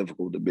know how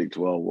difficult the Big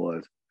 12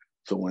 was.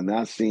 So when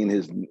I seen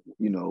his,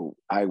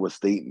 Iowa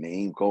State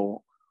name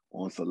call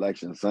on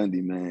Selection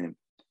Sunday, man,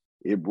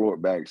 it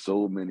brought back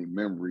so many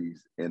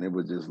memories. And it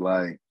was just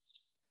like,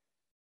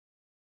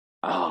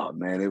 oh,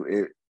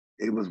 man,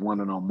 it was one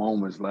of those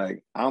moments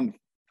like I'm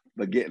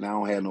forgetting I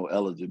don't have no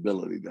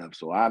eligibility then.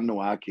 So I know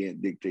I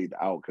can't dictate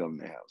the outcome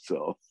now.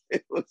 So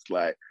it was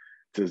like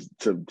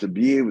to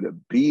be able to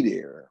be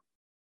there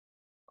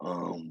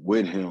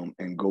with him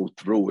and go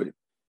through it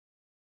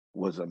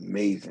was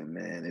amazing,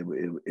 man.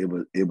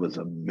 It was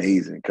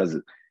amazing because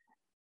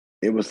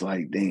it was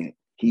like, damn,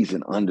 he's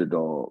an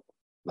underdog.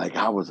 Like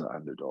I was an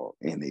underdog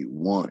and they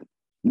won.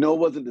 It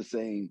wasn't the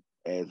same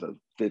as a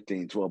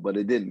 15-12, but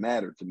it didn't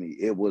matter to me.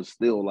 It was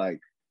still like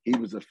he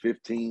was a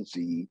 15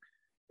 seed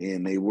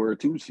and they were a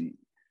 2 seed.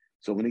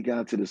 So when he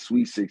got to the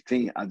Sweet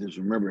 16, I just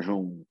remember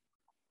him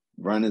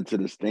running to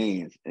the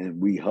stands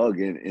and we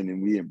hugging and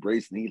then we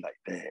embraced and he like,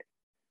 Dad,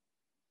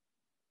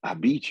 I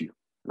beat you.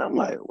 And I'm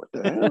like, what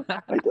the hell?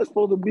 Like that's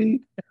supposed to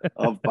be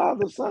a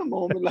father-son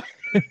moment. Like,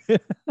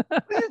 what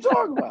are you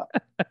talking about?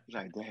 He's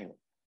like, Dad,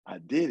 I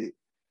did it.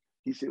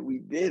 He said, we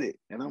did it.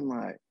 And I'm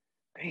like,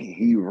 dang,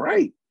 he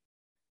right.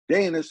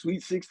 They in the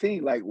Sweet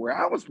 16, like where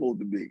I was supposed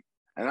to be.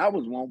 And I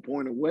was 1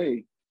 point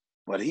away,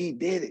 but he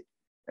did it.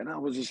 And I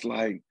was just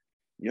like,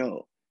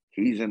 yo,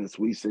 he's in the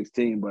Sweet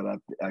 16. But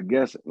I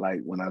guess like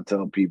when I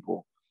tell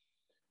people,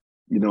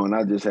 and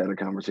I just had a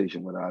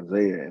conversation with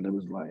Isaiah and it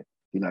was like,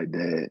 he's like,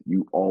 Dad,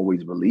 you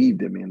always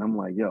believed in me. And I'm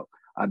like, yo,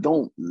 I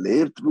don't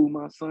live through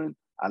my son.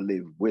 I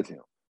live with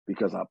him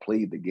because I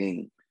played the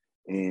game.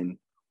 And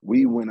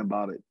we went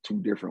about it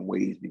 2 different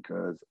ways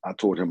because I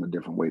taught him a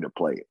different way to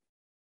play it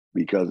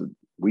because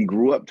we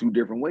grew up 2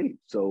 different ways.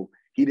 So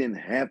he didn't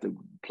have to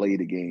play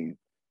the game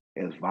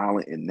as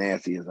violent and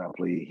nasty as I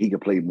played. He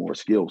could play more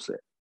skill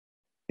set.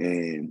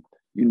 And,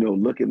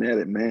 looking at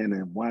it, man,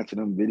 and watching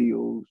them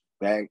videos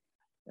back,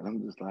 and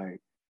I'm just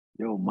like,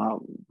 yo,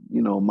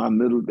 my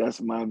middle,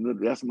 that's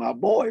my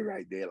boy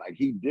right there. Like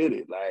he did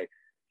it. Like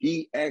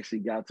he actually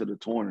got to the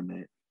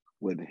tournament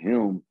with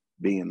him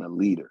being a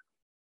leader.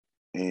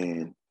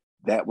 And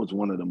that was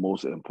one of the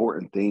most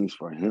important things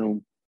for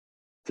him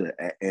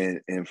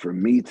and for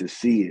me to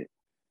see it,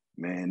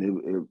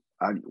 man,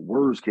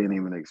 words can't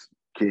even,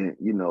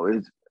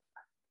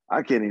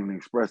 I can't even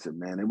express it,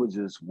 man. It was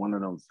just one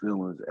of those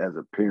feelings as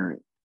a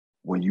parent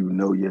when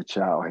your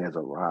child has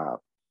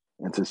arrived.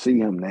 And to see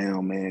him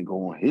now, man,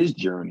 go on his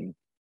journey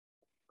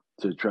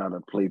to try to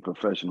play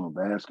professional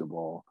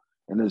basketball.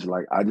 And it's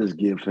like, I just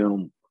give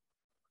him,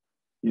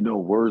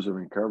 words of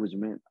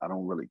encouragement. I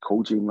don't really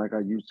coach him like I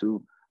used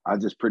to. I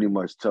just pretty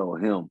much tell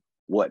him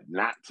what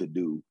not to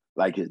do,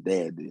 like his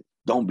dad did.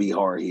 Don't be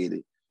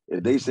hard-headed.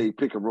 If they say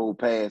pick and roll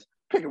pass,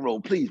 pick and roll,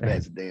 please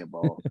pass the damn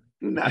ball.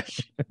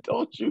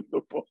 Don't shoot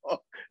the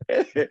ball.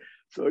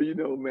 So,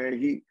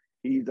 man,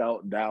 he's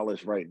out in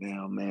Dallas right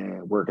now,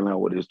 man, working out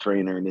with his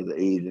trainer and his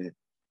agent.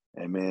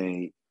 And,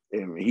 man,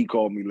 he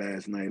called me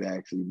last night,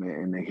 actually, man,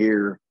 and to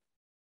hear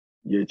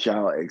your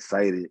child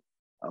excited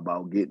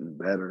about getting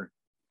better,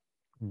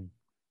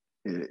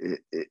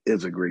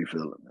 it's a great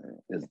feeling, man.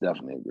 It's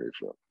definitely a great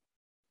feeling.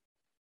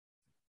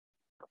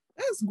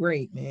 That's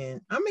great, man.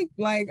 I'm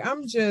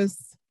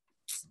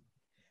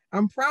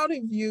proud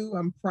of you.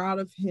 I'm proud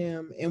of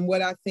him. And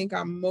what I think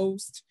I'm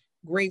most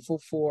grateful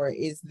for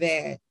is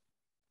that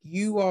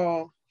you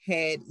all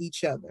had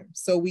each other.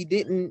 So we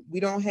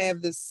don't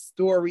have this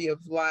story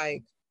of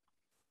like,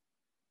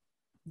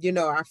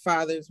 our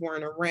fathers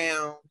weren't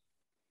around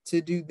to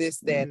do this,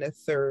 that, and the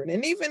third.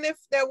 And even if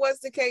that was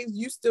the case,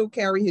 you still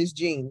carry his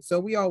genes. So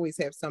we always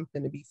have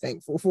something to be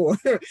thankful for.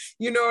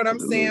 You know what I'm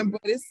saying?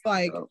 But it's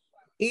like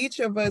each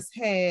of us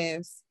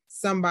has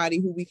somebody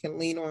who we can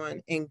lean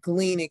on and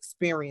glean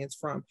experience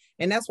from.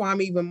 And that's why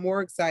I'm even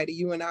more excited.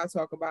 You and I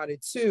talk about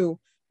it too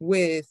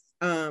with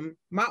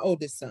my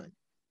oldest son.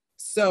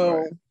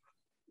 So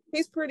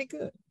he's pretty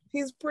good.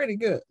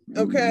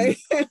 Okay.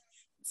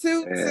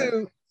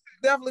 Two,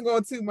 definitely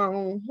going to toot my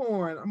own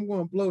horn. I'm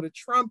going to blow the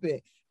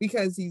trumpet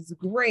because he's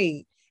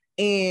great.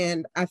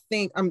 And I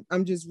think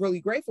I'm just really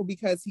grateful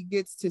because he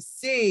gets to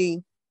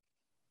see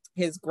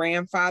his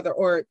grandfather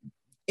or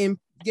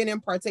get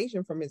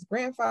impartation from his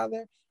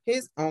grandfather,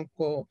 his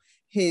uncle,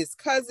 his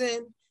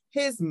cousin,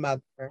 his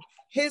mother,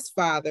 his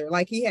father.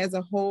 Like he has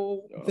a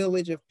whole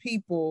village of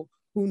people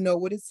who know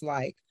what it's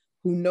like,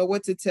 who know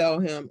what to tell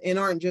him and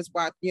aren't just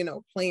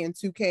playing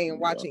 2K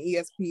and watching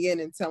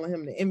ESPN and telling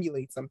him to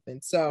emulate something.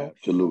 So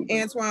absolutely.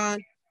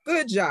 Antoine,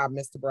 good job,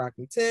 Mr.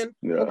 Brockington.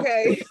 Yeah.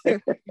 Okay.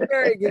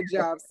 Very good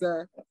job,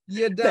 sir.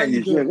 You're done. Thank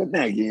you, sugar.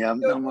 Thank you. I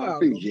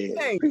appreciate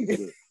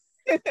it.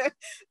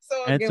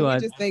 So again, Antoine,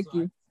 we just thank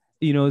you.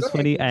 It's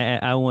funny.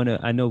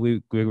 I know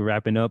we're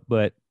wrapping up,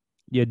 but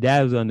your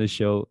dad was on the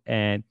show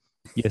and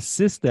your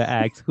sister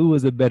asked who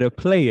was a better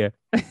player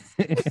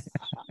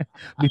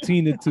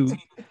between the two.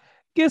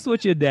 Guess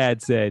what your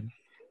dad said?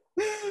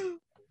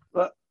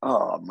 But,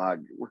 oh my,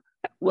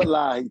 what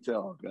lie he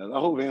tell? I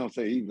hope he don't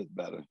say he was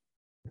better.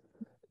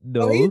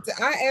 No.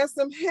 I asked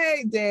him,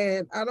 hey,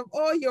 Dad, out of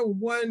all your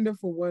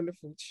wonderful,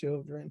 wonderful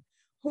children,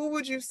 who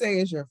would you say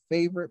is your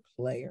favorite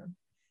player?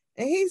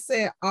 And he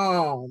said,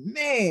 oh,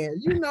 man,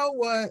 you know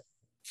what?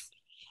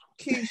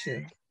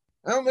 Keisha.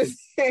 I'm going to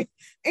say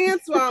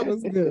Antoine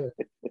was good,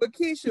 but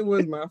Keisha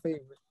was my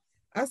favorite.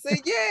 I said,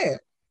 yeah,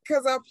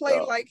 because I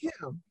played like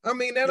him. I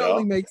mean, that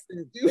only makes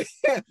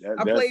sense.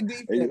 I played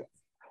defense.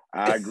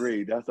 I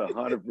agree. That's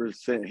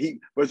 100%.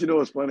 But you know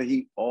what's funny?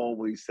 He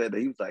always said that.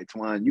 He was like,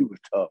 Twine, you was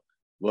tough,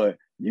 but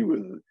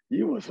you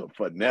was a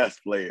finesse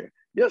player.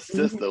 Your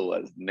sister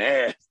was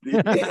nasty.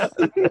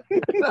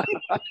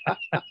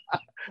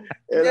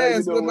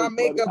 Yes, with my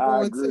makeup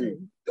on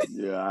too.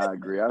 Yeah, I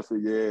agree. I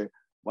said, yeah,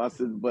 my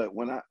sister. But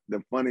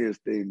the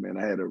funniest thing, man,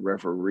 I had a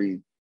referee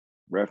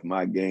ref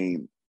my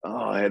game.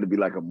 Oh, it had to be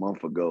like a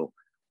month ago.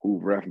 Who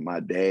ref my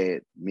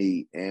dad,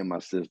 me, and my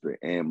sister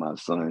and my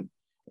son.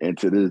 And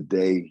to this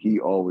day, he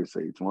always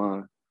say,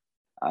 Twan,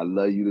 I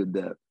love you to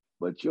death,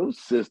 but your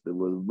sister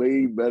was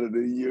way better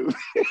than you.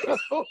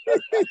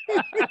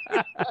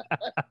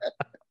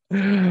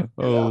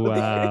 Oh,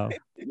 wow.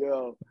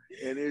 Yo,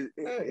 and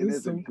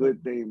it's a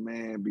good thing,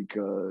 man,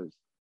 because,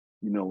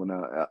 when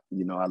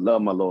I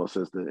love my little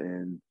sister,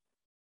 and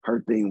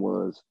her thing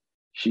was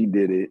she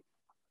did it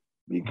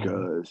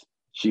because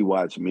she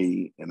watched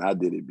me, and I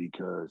did it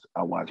because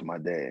I watched my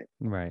dad.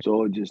 Right.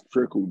 So it just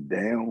trickled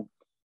down.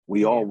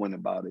 We all went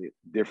about it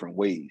different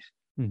ways.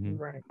 Mm-hmm.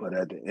 Right. But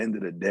at the end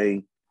of the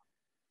day,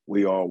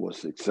 we all were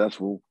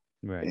successful.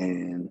 Right.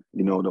 And,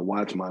 to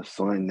watch my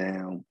son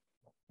now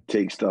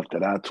take stuff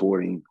that I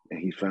taught him, and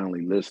he's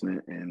finally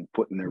listening and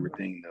putting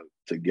everything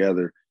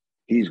together,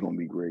 he's going to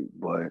be great.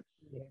 But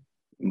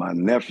my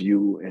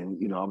nephew,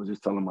 and, I was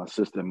just telling my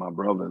sister and my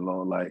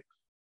brother-in-law, like,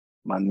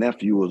 my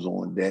nephew was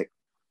on deck,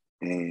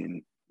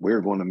 and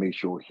we're going to make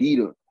sure he's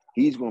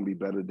going to be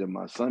better than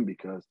my son,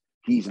 because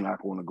he's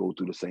not going to go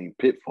through the same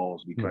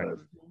pitfalls, because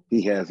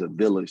he has a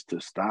village to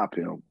stop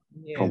him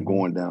from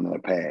going down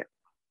that path.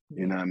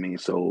 You know what I mean?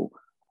 So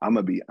I'm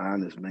going to be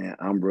honest, man.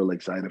 I'm real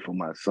excited for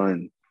my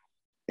son,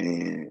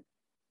 and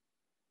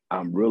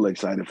I'm real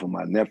excited for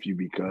my nephew,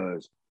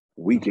 because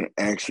we can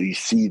actually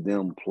see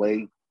them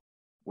play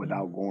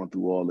without going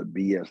through all the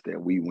BS that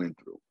we went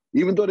through,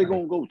 even though they're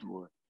going to go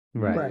through it.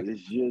 Right.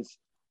 It's just,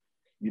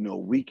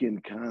 we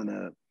can kind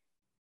of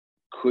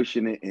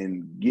cushion it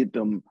and get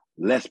them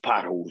less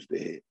potholes to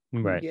hit.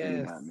 Right. Yes. You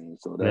know what I mean?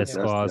 So Less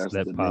scars, that's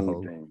less the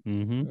potholes. main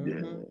thing. Mm-hmm.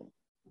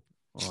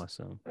 Yeah.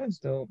 Awesome. That's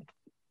dope.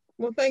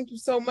 Well, thank you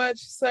so much,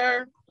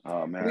 sir.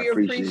 Oh, man, we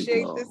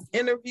appreciate this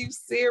interview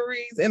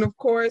series. And of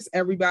course,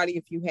 everybody,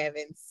 if you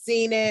haven't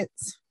seen it,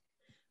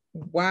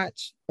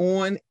 watch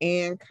On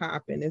and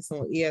Coppin'. It's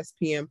on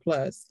ESPN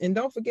Plus. And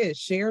don't forget,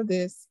 share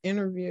this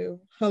interview.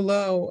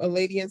 Hello, A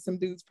Lady and Some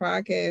Dudes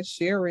podcast.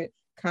 Share it,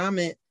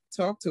 comment,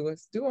 talk to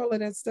us, do all of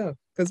that stuff,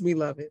 because we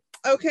love it.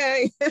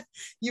 Okay.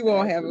 You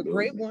all have a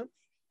great one,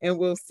 and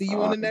we'll see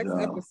you on the next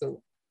episode.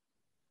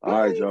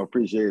 All right, y'all.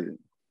 Appreciate it.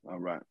 All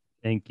right.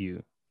 Thank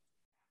you.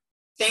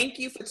 Thank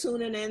you for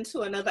tuning in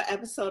to another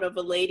episode of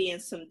A Lady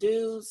and Some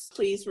Dudes.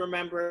 Please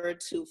remember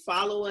to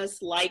follow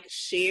us, like,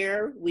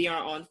 share. We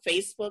are on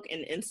Facebook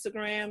and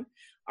Instagram.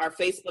 Our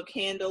Facebook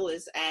handle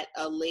is at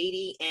A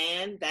Lady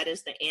and, that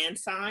is the and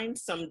sign,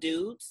 Some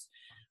Dudes.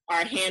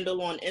 Our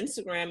handle on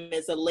Instagram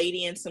is A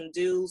Lady and Some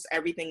Dudes.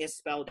 Everything is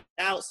spelled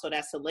out, so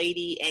that's A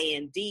Lady, A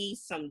and D,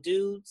 Some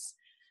Dudes.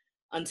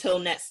 Until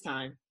next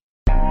time.